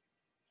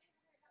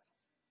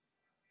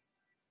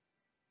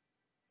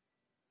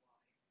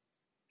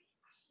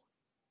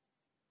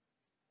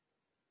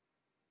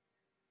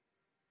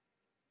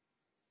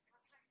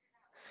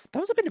 That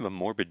was a bit of a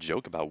morbid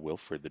joke about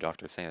Wilfred, the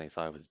doctor saying they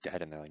thought I was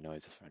dead and they're like, no,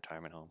 he's just from a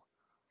retirement home.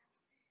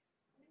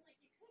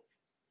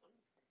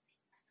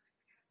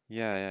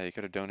 Yeah, yeah, you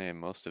could have donated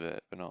most of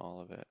it, but not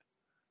all of it.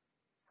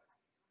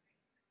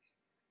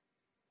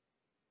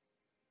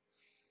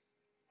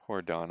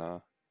 Poor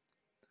Donna.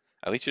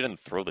 At least you didn't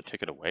throw the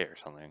ticket away or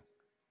something.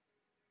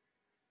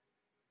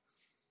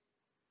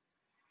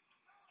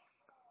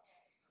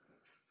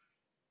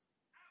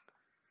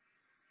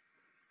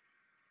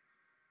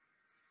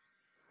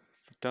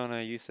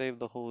 Donna, you saved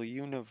the whole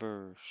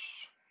universe.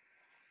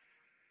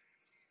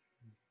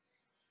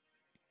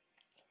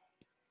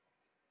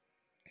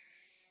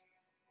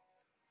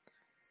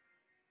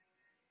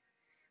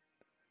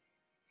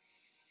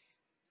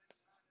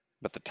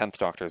 But the 10th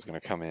Doctor is going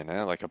to come in,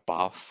 like a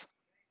boss.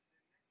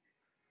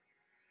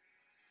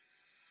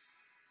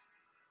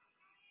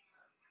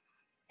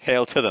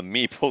 Hail to the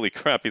Meep. Holy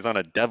crap, he's on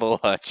a devil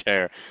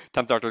chair.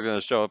 10th Doctor's going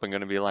to show up and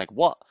going to be like,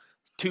 what?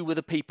 Two of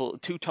the people,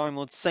 two Time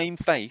Lords, same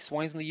face.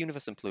 Why isn't the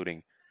universe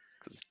imploding?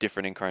 Because it's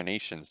different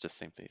incarnations, just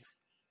same face.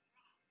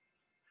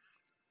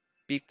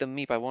 Beep the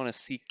Meep. I want to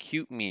see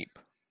cute Meep.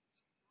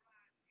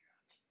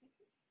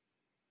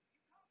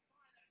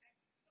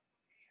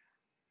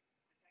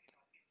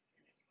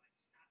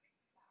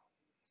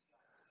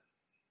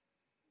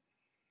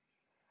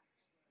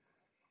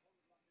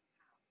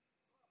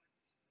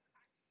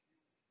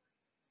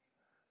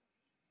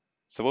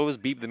 So what was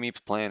Beep the Meep's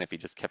plan if he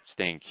just kept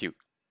staying cute?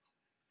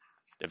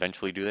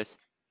 Eventually do this?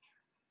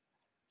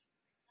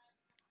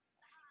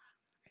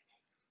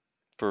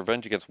 For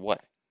revenge against what?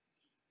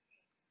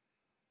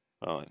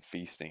 Oh, and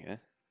feasting, eh?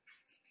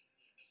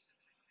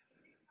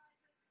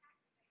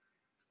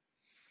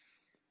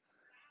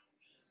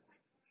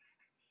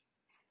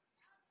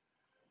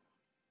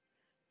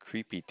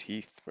 Creepy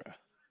teeth, bruh.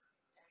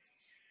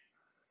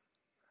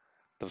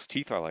 Those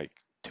teeth are like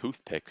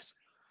toothpicks.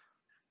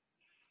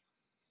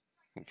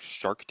 Like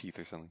shark teeth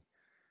or something.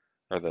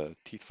 Or the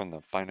teeth from the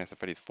Five Nights at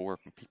Freddy's 4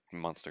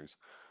 monsters.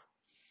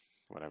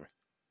 Whatever.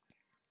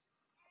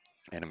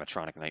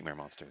 Animatronic nightmare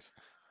monsters.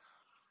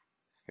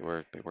 They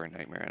were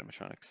nightmare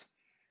animatronics.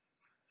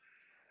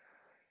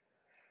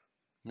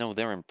 No,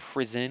 they're in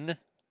prison.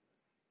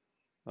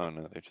 Oh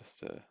no, they're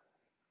just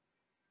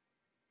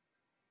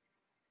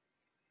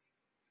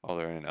oh,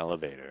 they're in an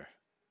elevator.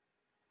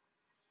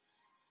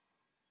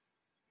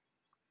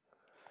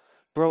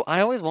 Bro,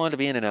 I always wanted to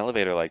be in an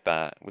elevator like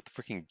that with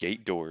freaking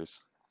gate doors.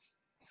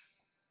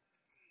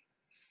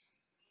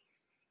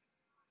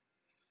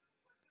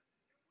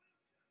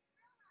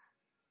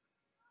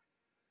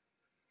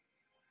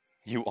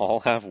 You all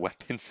have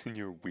weapons in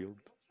your wheel.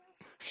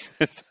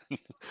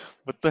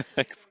 What the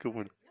heck's going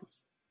on?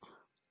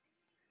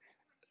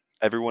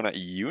 Everyone at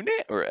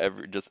unit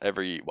or just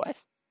every what?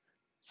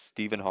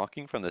 Stephen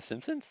Hawking from The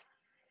Simpsons?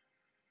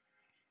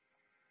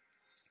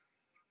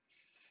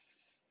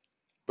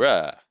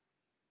 Bruh.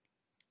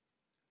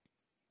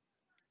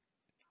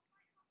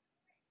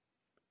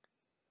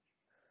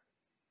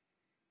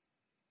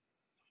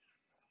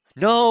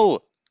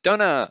 No!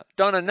 Donna!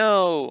 Donna,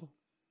 no!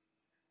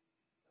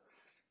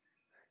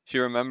 She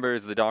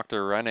remembers the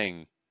doctor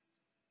running.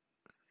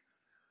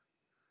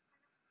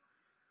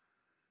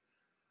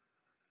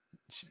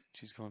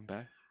 She's going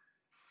back.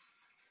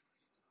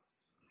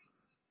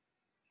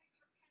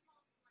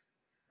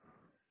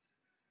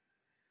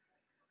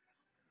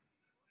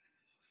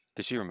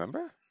 Did she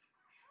remember?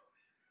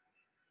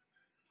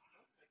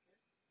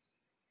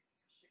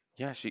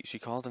 Yeah, she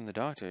called him the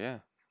doctor, yeah.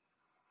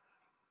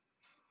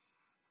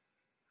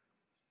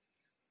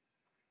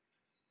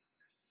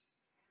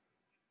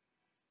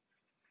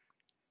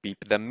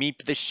 Beep the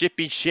meep the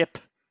shippy ship.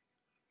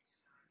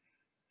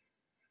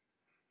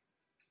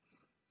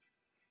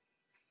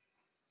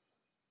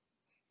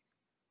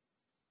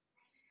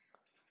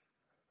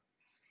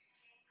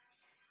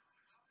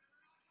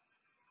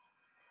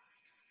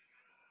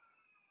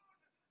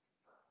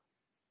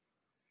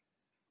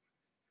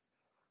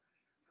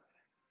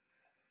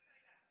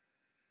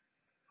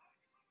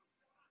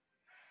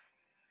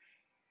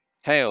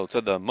 Hail to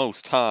the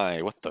Most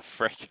High. What the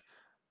frick?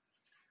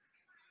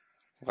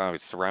 Wow,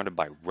 he's surrounded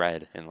by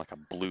red and like a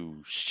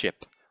blue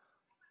ship.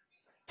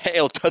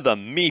 Hail to the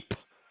meep.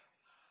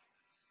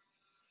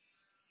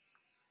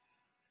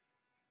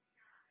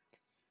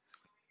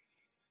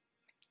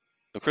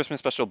 The Christmas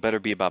special better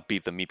be about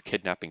Beep the Meep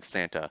kidnapping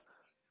Santa.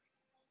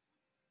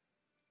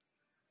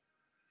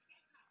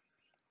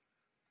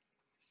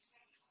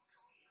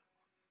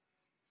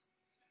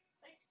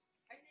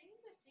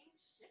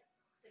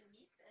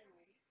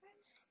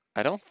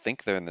 I don't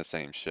think they're in the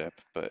same ship,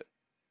 but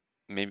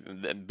maybe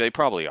they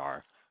probably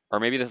are. Or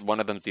maybe this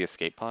one of them's the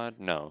escape pod?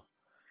 No.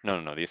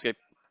 No. The escape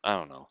I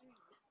don't know.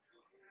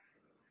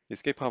 The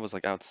escape pod was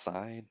like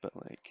outside, but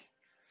like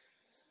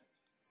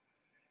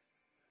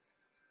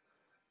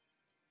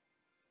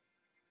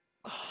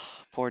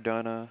poor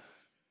Donna.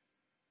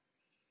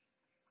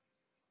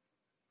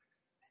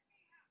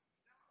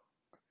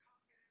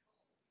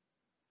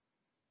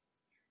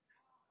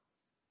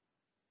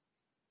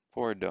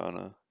 Poor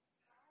Donna.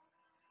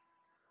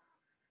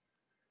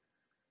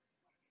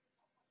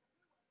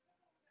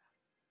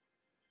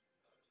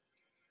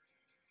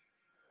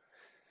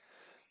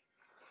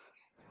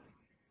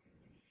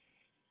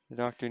 The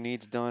doctor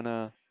needs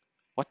Donna.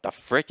 What the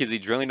frick? Is he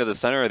drilling to the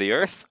center of the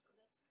earth?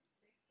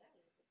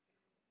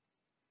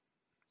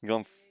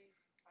 Going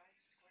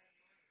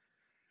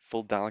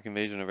full Dalek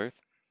invasion of Earth?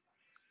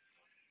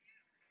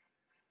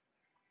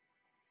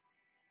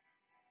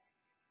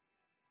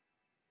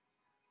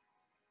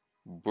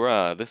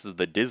 Bruh, this is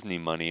the Disney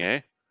money,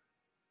 eh?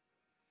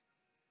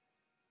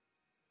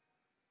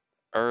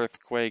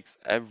 Earthquakes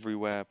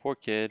everywhere. Poor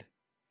kid.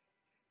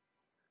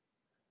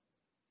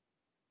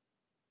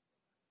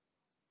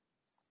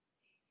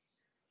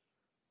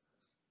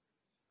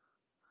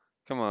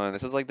 Come on,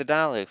 this is like the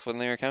Daleks when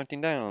they were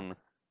counting down.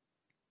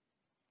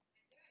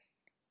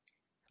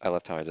 I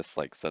loved how I just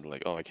like said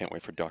like, oh, I can't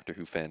wait for Doctor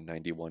Who fan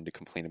 91 to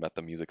complain about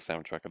the music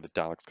soundtrack of the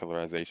Daleks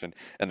colorization,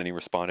 and then he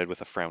responded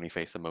with a frowny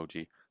face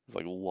emoji. It's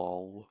like,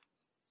 lol.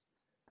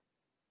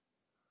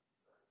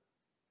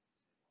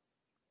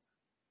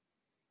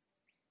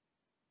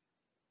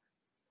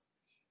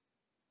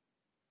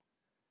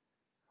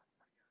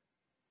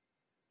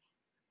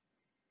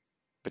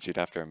 But you'd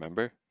have to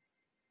remember,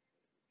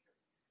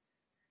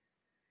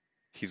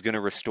 he's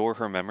gonna restore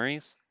her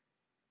memories.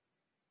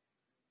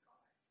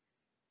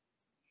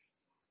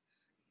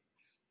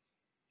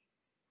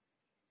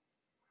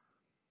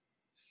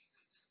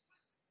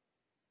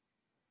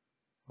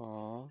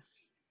 Aww.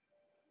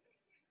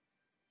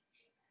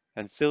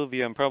 And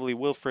Sylvia and probably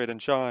Wilfred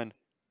and Sean.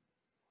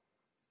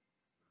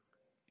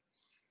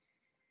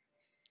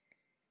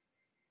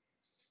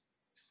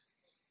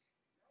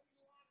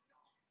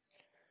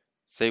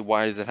 Say,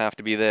 why does it have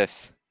to be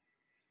this?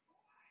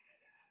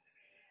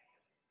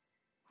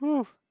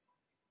 Whew.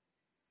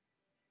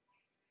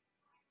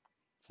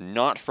 It's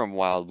not from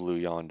Wild Blue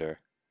Yonder.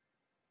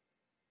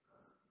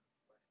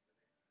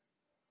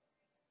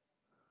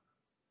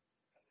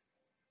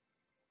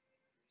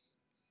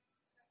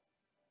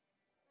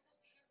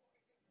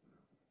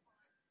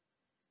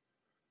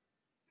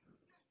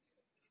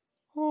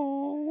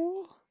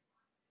 Oh.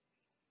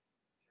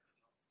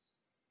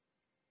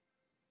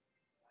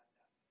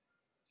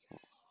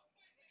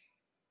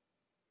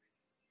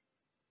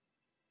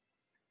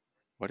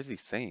 What is he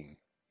saying?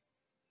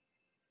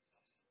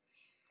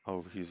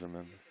 Oh, he's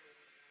remembered.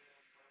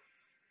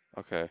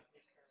 Okay.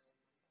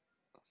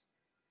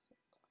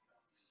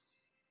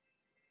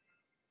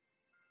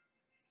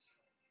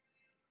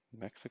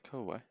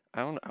 Mexico? What?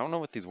 I don't know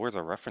what these words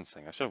are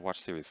referencing. I should have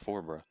watched series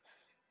 4, bro.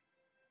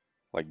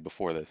 Like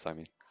before this, I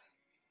mean.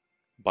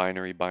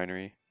 Binary,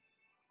 binary.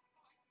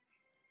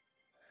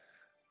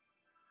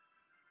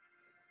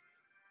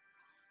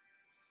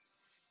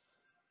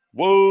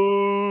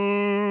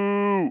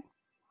 Whoa!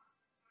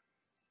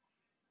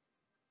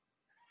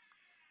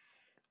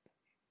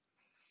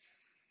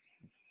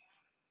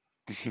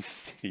 You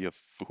city of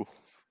fools.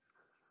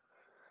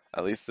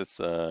 At least it's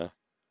I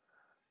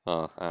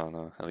don't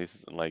know. At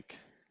least like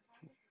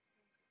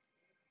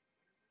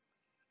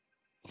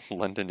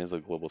London is a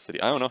global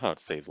city. I don't know how it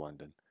saves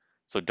London.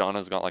 So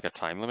Donna's got like a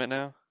time limit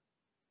now?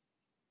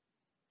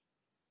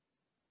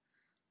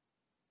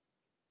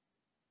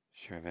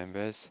 She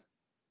remembers.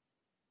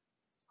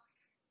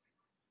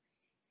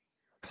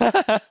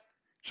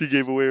 She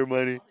gave away her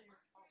money.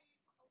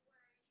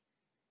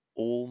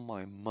 All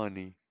my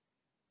money.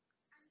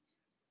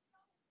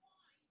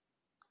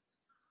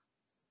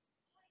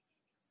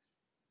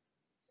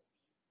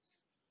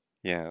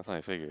 Yeah, that's what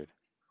I figured.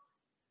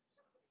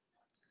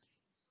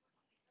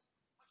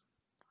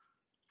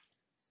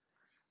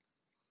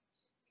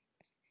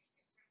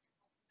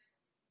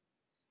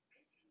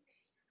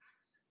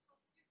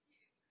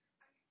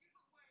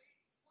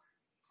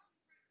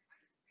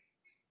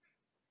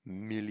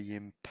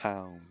 Million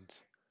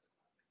pounds.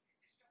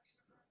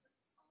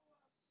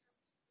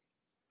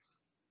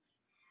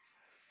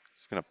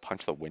 She's gonna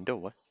punch the window?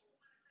 What?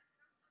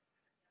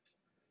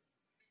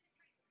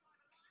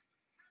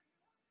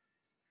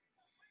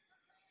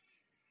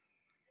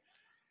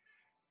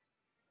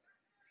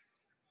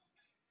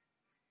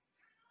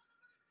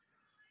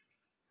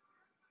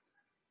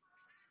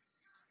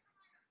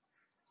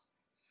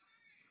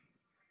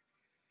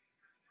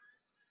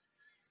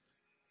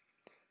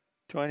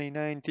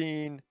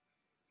 2019.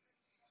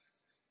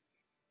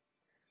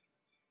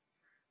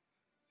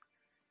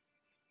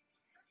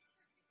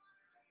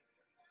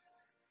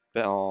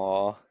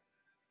 Aw.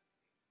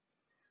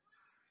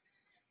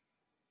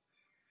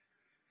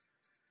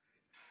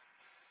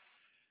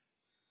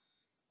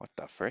 What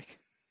the frick?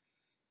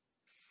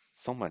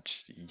 So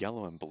much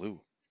yellow and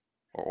blue.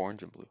 Or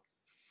orange and blue.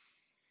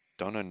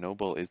 Donna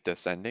Noble is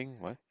descending?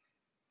 What?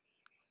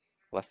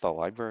 Left the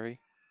library?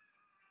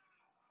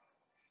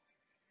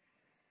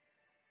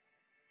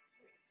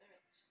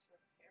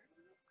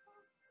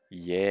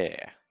 Yeah.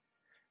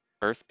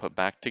 Earth put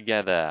back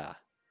together.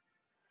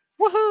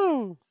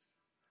 Woohoo!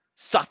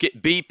 Suck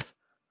it, beep!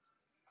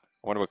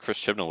 I wonder what Chris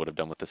Chibnall would have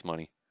done with this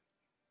money.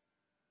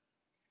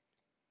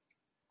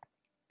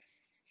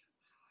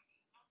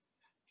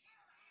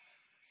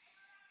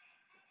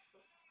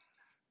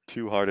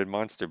 Two-hearted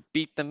monster.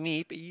 Beat the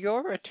meep.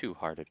 You're a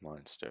two-hearted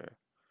monster.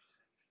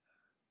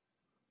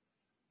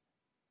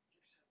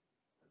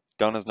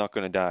 Donna's not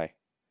gonna die.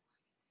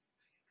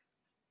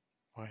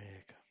 Why do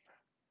you come?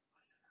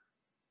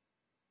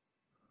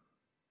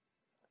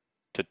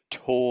 To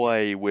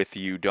toy with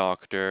you,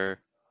 Doctor.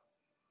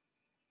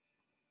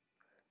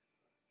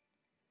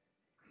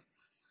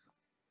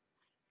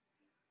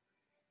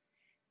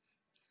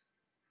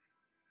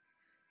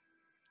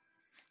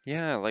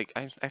 Yeah, like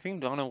I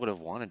think Donna would have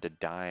wanted to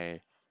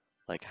die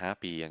like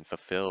happy and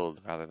fulfilled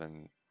rather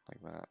than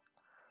like that.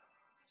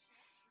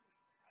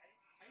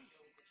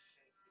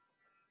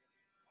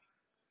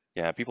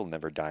 Yeah, people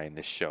never die in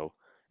this show,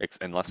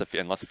 unless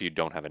if you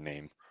don't have a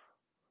name.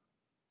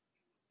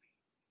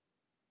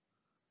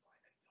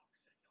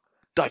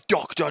 The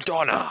Doctor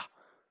Donna.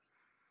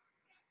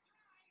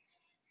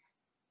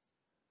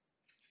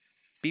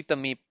 Beat the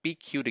meep. Be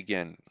cute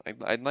again.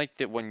 I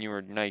liked it when you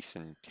were nice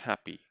and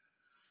happy.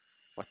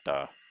 What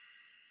the?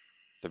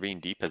 They're being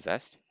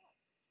depossessed?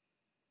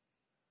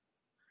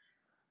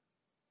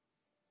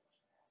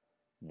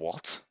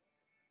 What?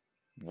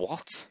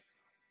 What?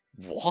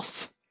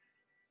 What?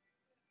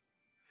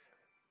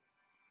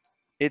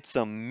 It's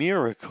a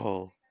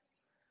miracle.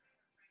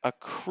 A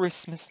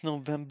Christmas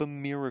November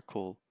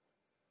miracle.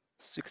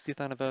 60th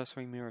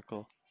anniversary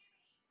miracle.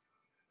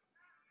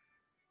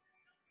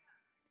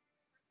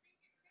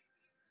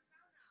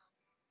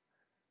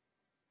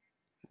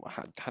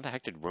 How the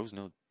heck did Rose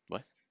know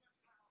what?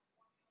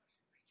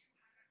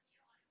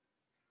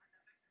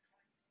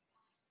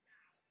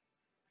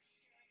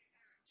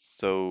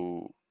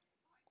 So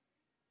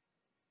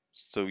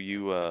so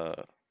you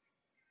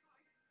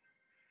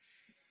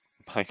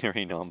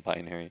binary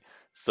non-binary.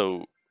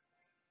 So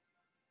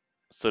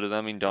so does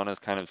that mean Donna's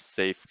kind of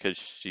safe because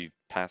she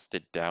passed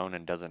it down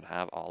and doesn't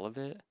have all of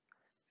it?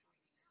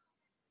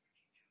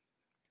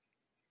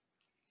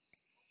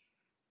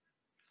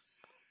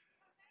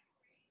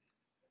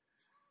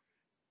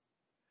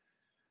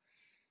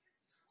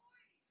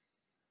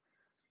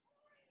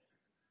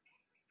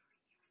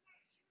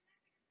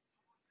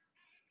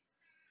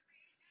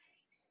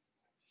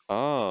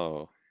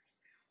 Oh,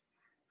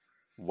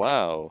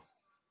 wow.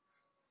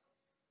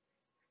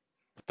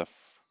 What the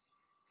f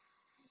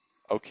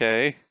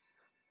Okay.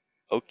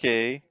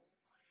 Okay.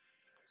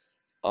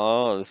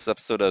 Oh, this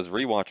episode has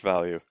rewatch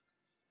value.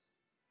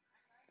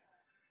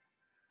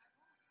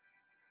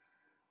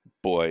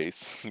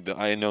 Boys,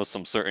 I know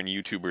some certain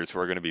YouTubers who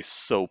are going to be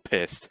so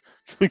pissed.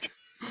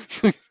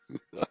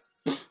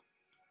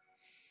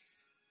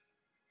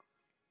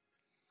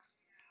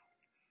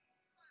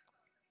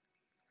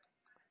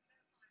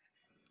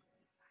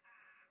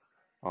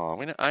 Oh,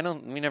 we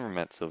never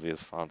met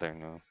Sylvia's father,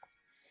 no.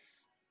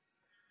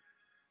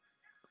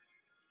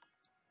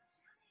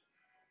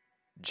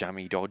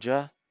 Jammy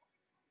Dodger?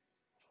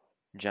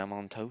 Jam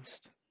on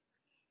toast?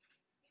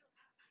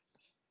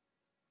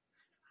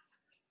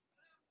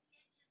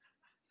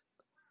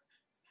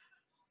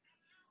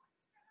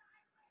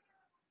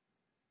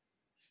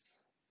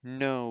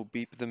 No,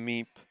 Beep the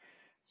Meep.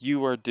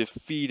 You are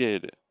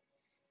defeated.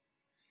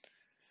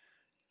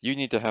 You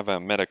need to have a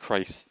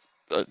Metachrist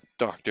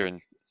doctor and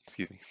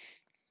excuse me.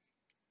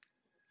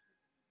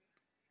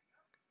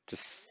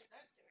 Just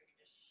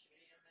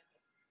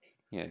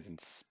yeah, he's in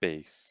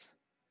space.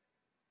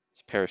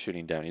 He's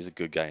parachuting down. He's a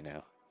good guy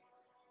now.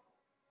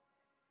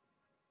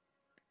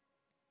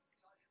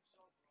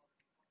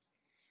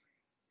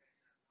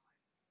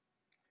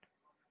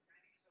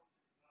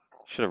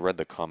 Should have read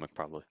the comic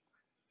probably.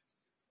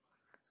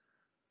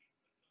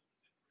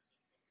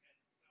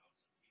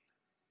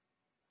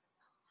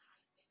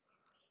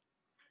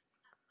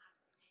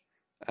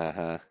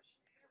 Uh-huh.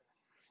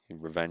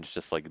 Revenge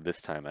just like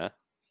this time, huh?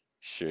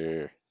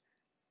 Sure.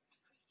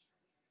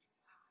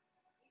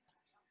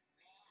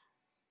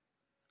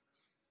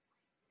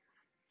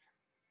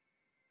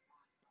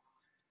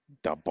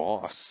 The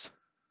boss.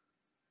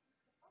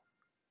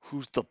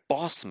 Who's the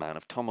boss man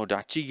of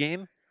Tomodachi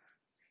game?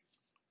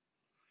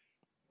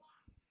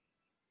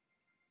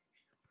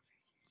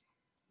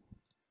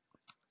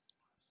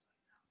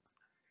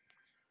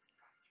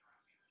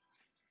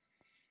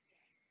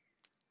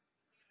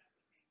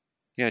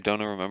 Yeah,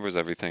 Donna remembers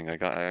everything. I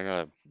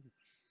gotta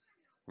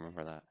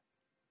remember that.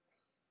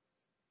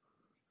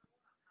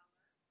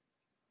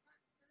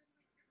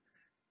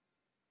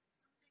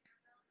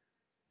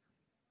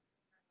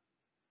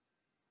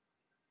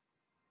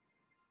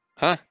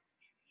 Huh?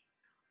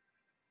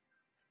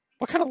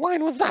 What kind of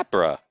line was that,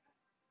 bruh?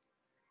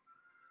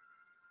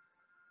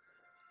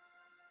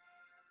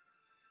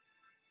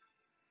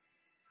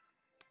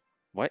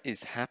 What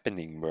is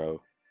happening,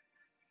 bro?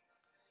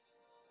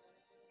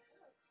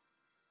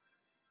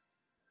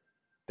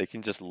 They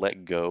can just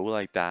let go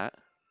like that?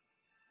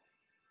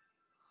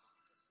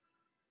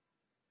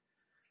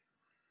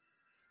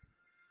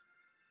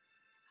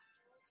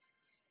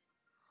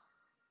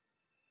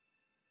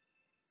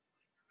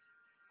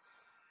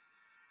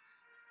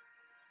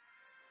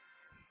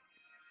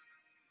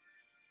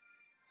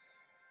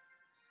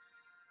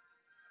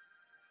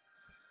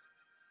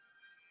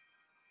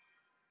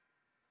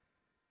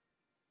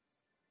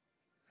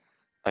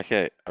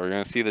 Okay, are we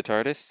gonna see the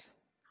TARDIS?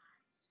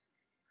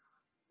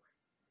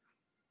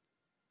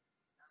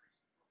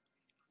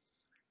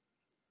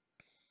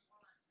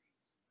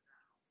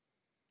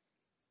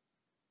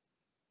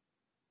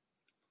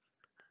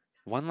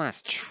 One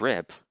last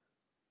trip?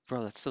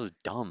 Bro, that's so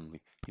dumb.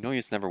 You know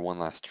it's never one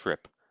last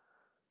trip.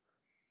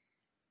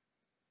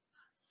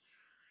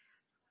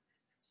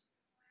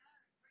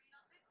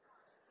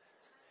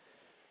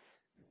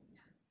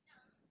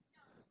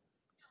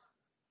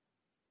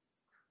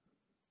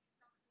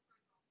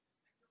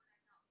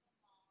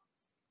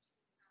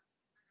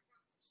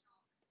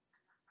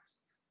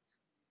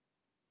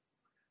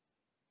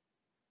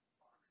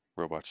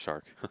 Robot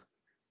shark.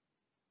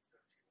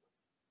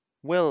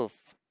 Wilf!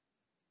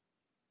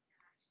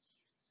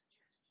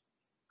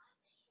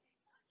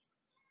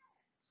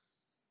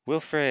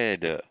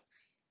 Wilfred!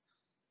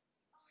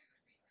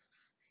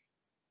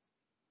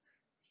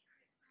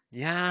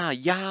 Yeah,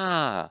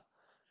 yeah!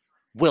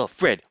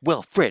 Wilfred!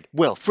 Wilfred!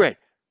 Wilfred!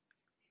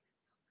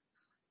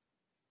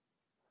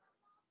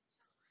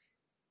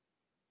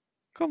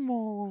 Come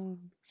on,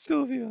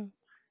 Sylvia.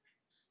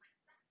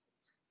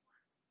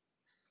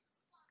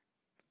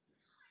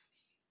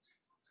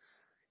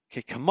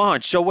 Okay, come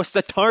on, show us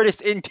the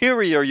TARDIS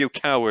interior, you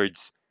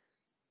cowards!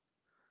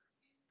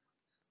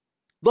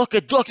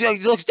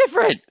 It looks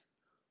different!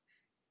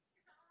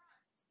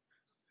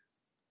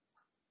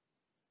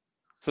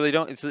 So they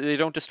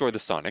don't destroy the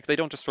Sonic, they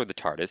don't destroy the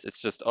TARDIS, it's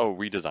just, oh,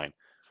 redesign.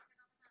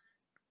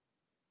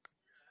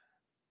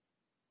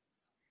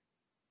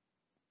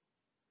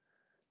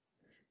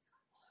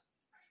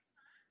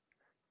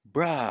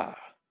 Bruh.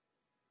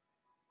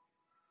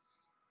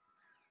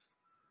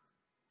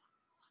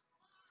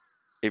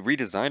 It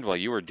redesigned while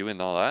you were doing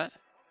all that?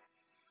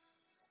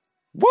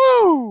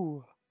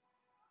 Woo!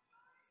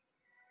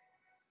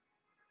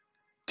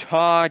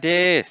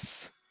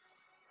 TARDIS!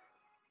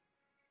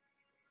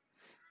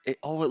 It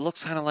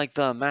looks kind of like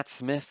the Matt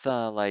Smith,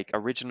 like,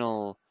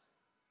 original,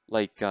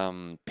 like,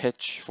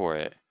 pitch for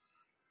it.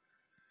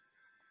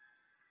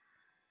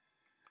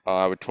 Oh,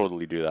 I would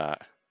totally do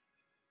that.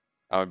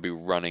 I would be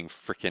running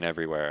freaking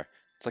everywhere.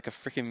 It's like a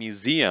freaking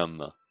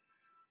museum.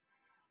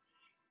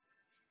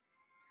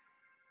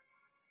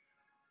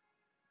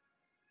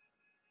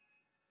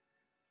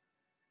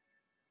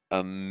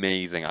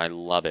 Amazing. I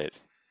love it.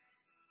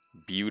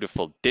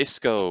 Beautiful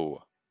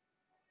disco.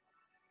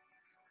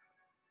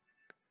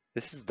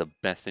 This is the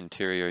best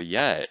interior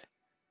yet.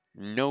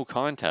 No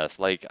contest.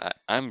 Like,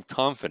 I'm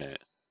confident.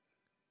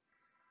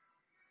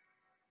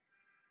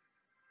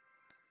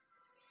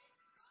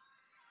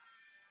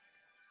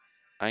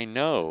 I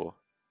know.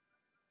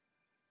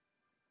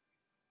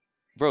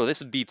 Bro,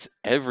 this beats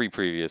every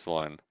previous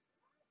one.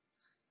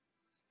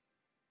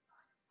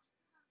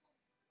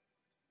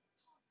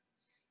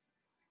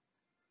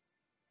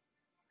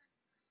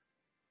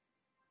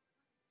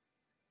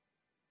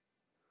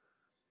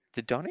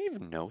 Did Donna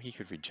even know he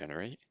could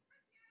regenerate?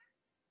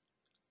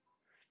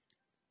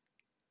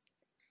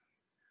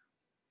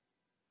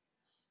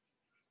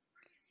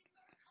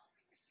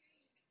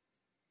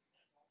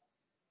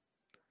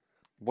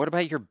 What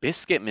about your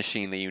biscuit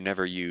machine that you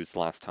never used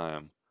last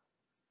time?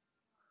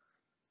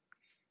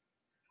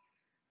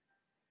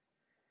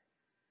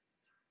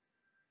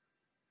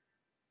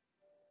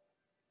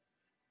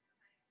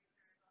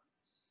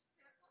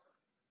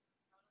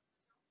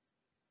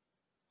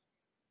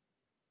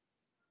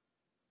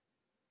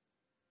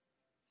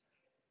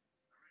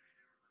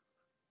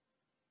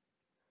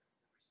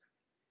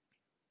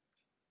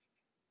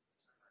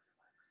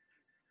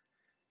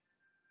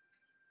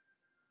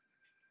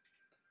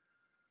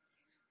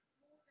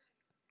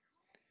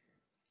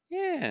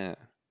 Yeah.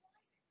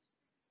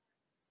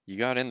 You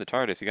got in the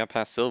TARDIS. You got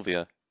past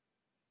Sylvia.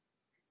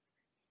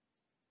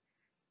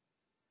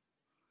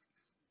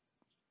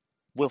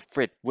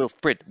 Wilfred,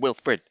 Wilfred,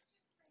 Wilfred.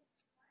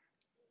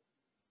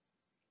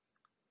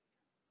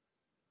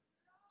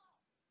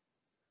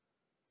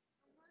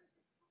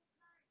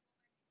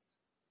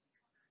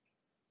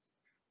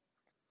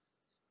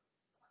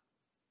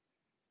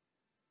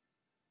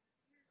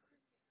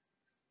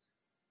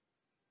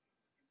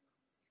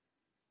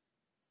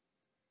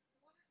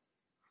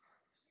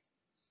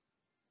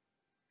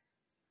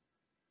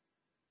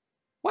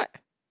 What?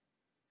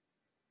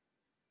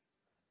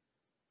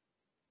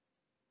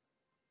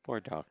 Poor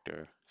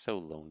doctor. So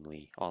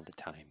lonely all the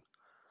time.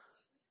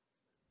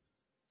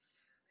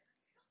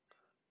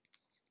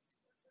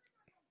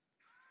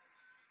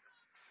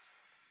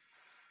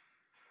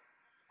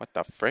 What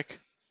the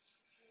frick?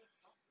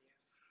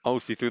 Oh,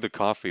 she threw the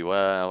coffee.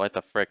 Well, what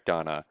the frick,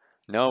 Donna?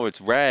 No, it's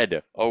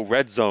red. Oh,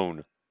 red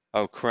zone.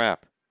 Oh,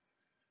 crap.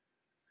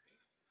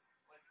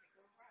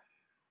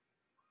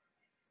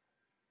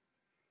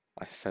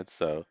 I said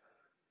so.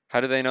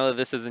 How do they know that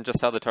this isn't just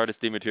how the TARDIS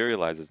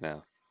dematerializes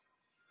now?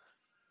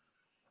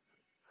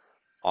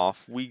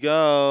 Off we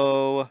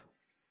go.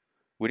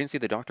 We didn't see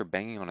the doctor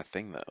banging on a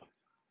thing, though.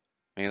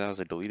 Maybe that was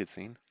a deleted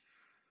scene.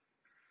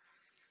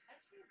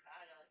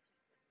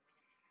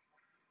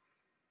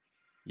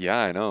 Yeah,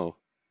 I know.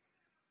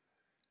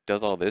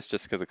 Does all this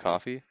just because of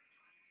coffee?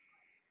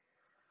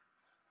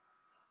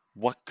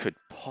 What could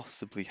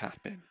possibly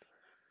happen?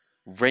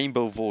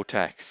 Rainbow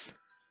Vortex.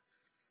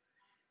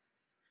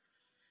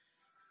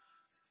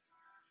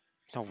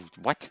 No,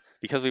 what?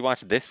 Because we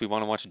watched this, we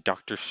want to watch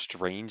Doctor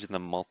Strange in the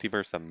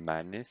Multiverse of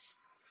Madness?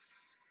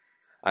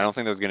 I don't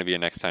think there's going to be a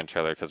next time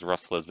trailer because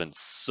Russell has been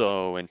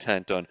so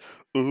intent on,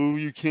 oh,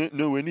 you can't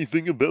know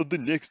anything about the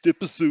next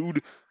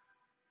episode.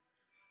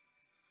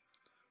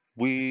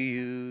 Will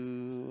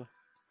you?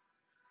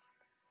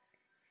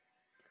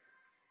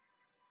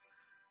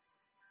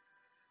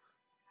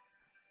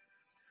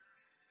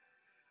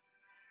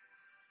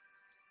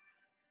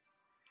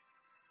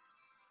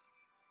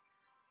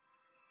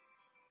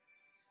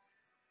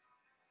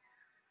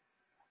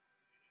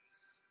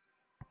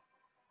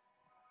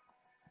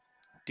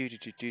 Do do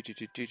do do do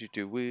do do do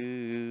do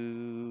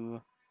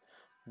woo.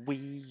 Wee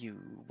you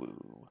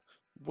woo.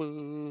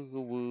 Woo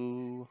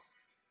woo.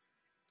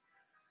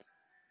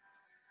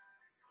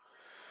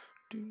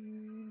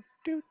 Do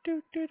do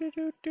do do do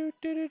do do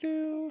do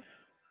do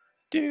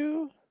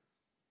do.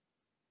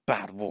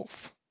 Bad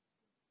Wolf.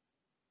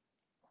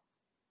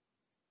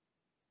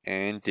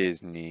 And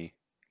Disney.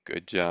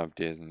 Good job,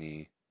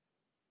 Disney.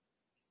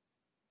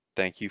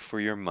 Thank you for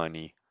your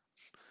money.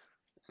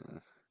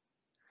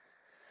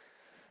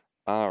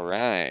 All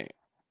right.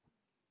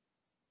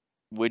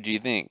 What'd you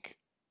think?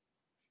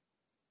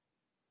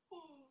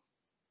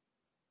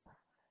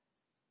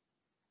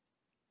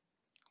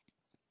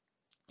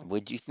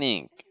 What'd you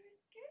think?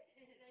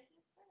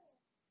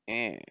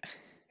 Yeah.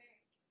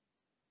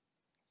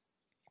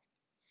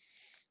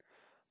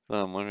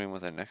 So I'm wondering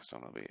what the next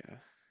one will be.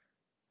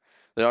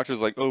 The doctor's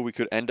like, oh, we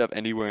could end up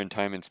anywhere in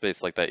time and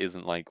space. Like that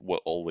isn't like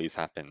what always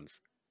happens.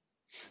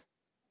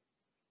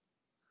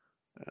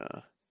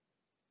 Uh,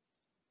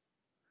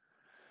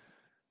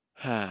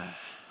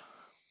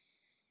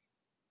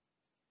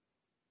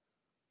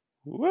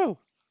 Woo!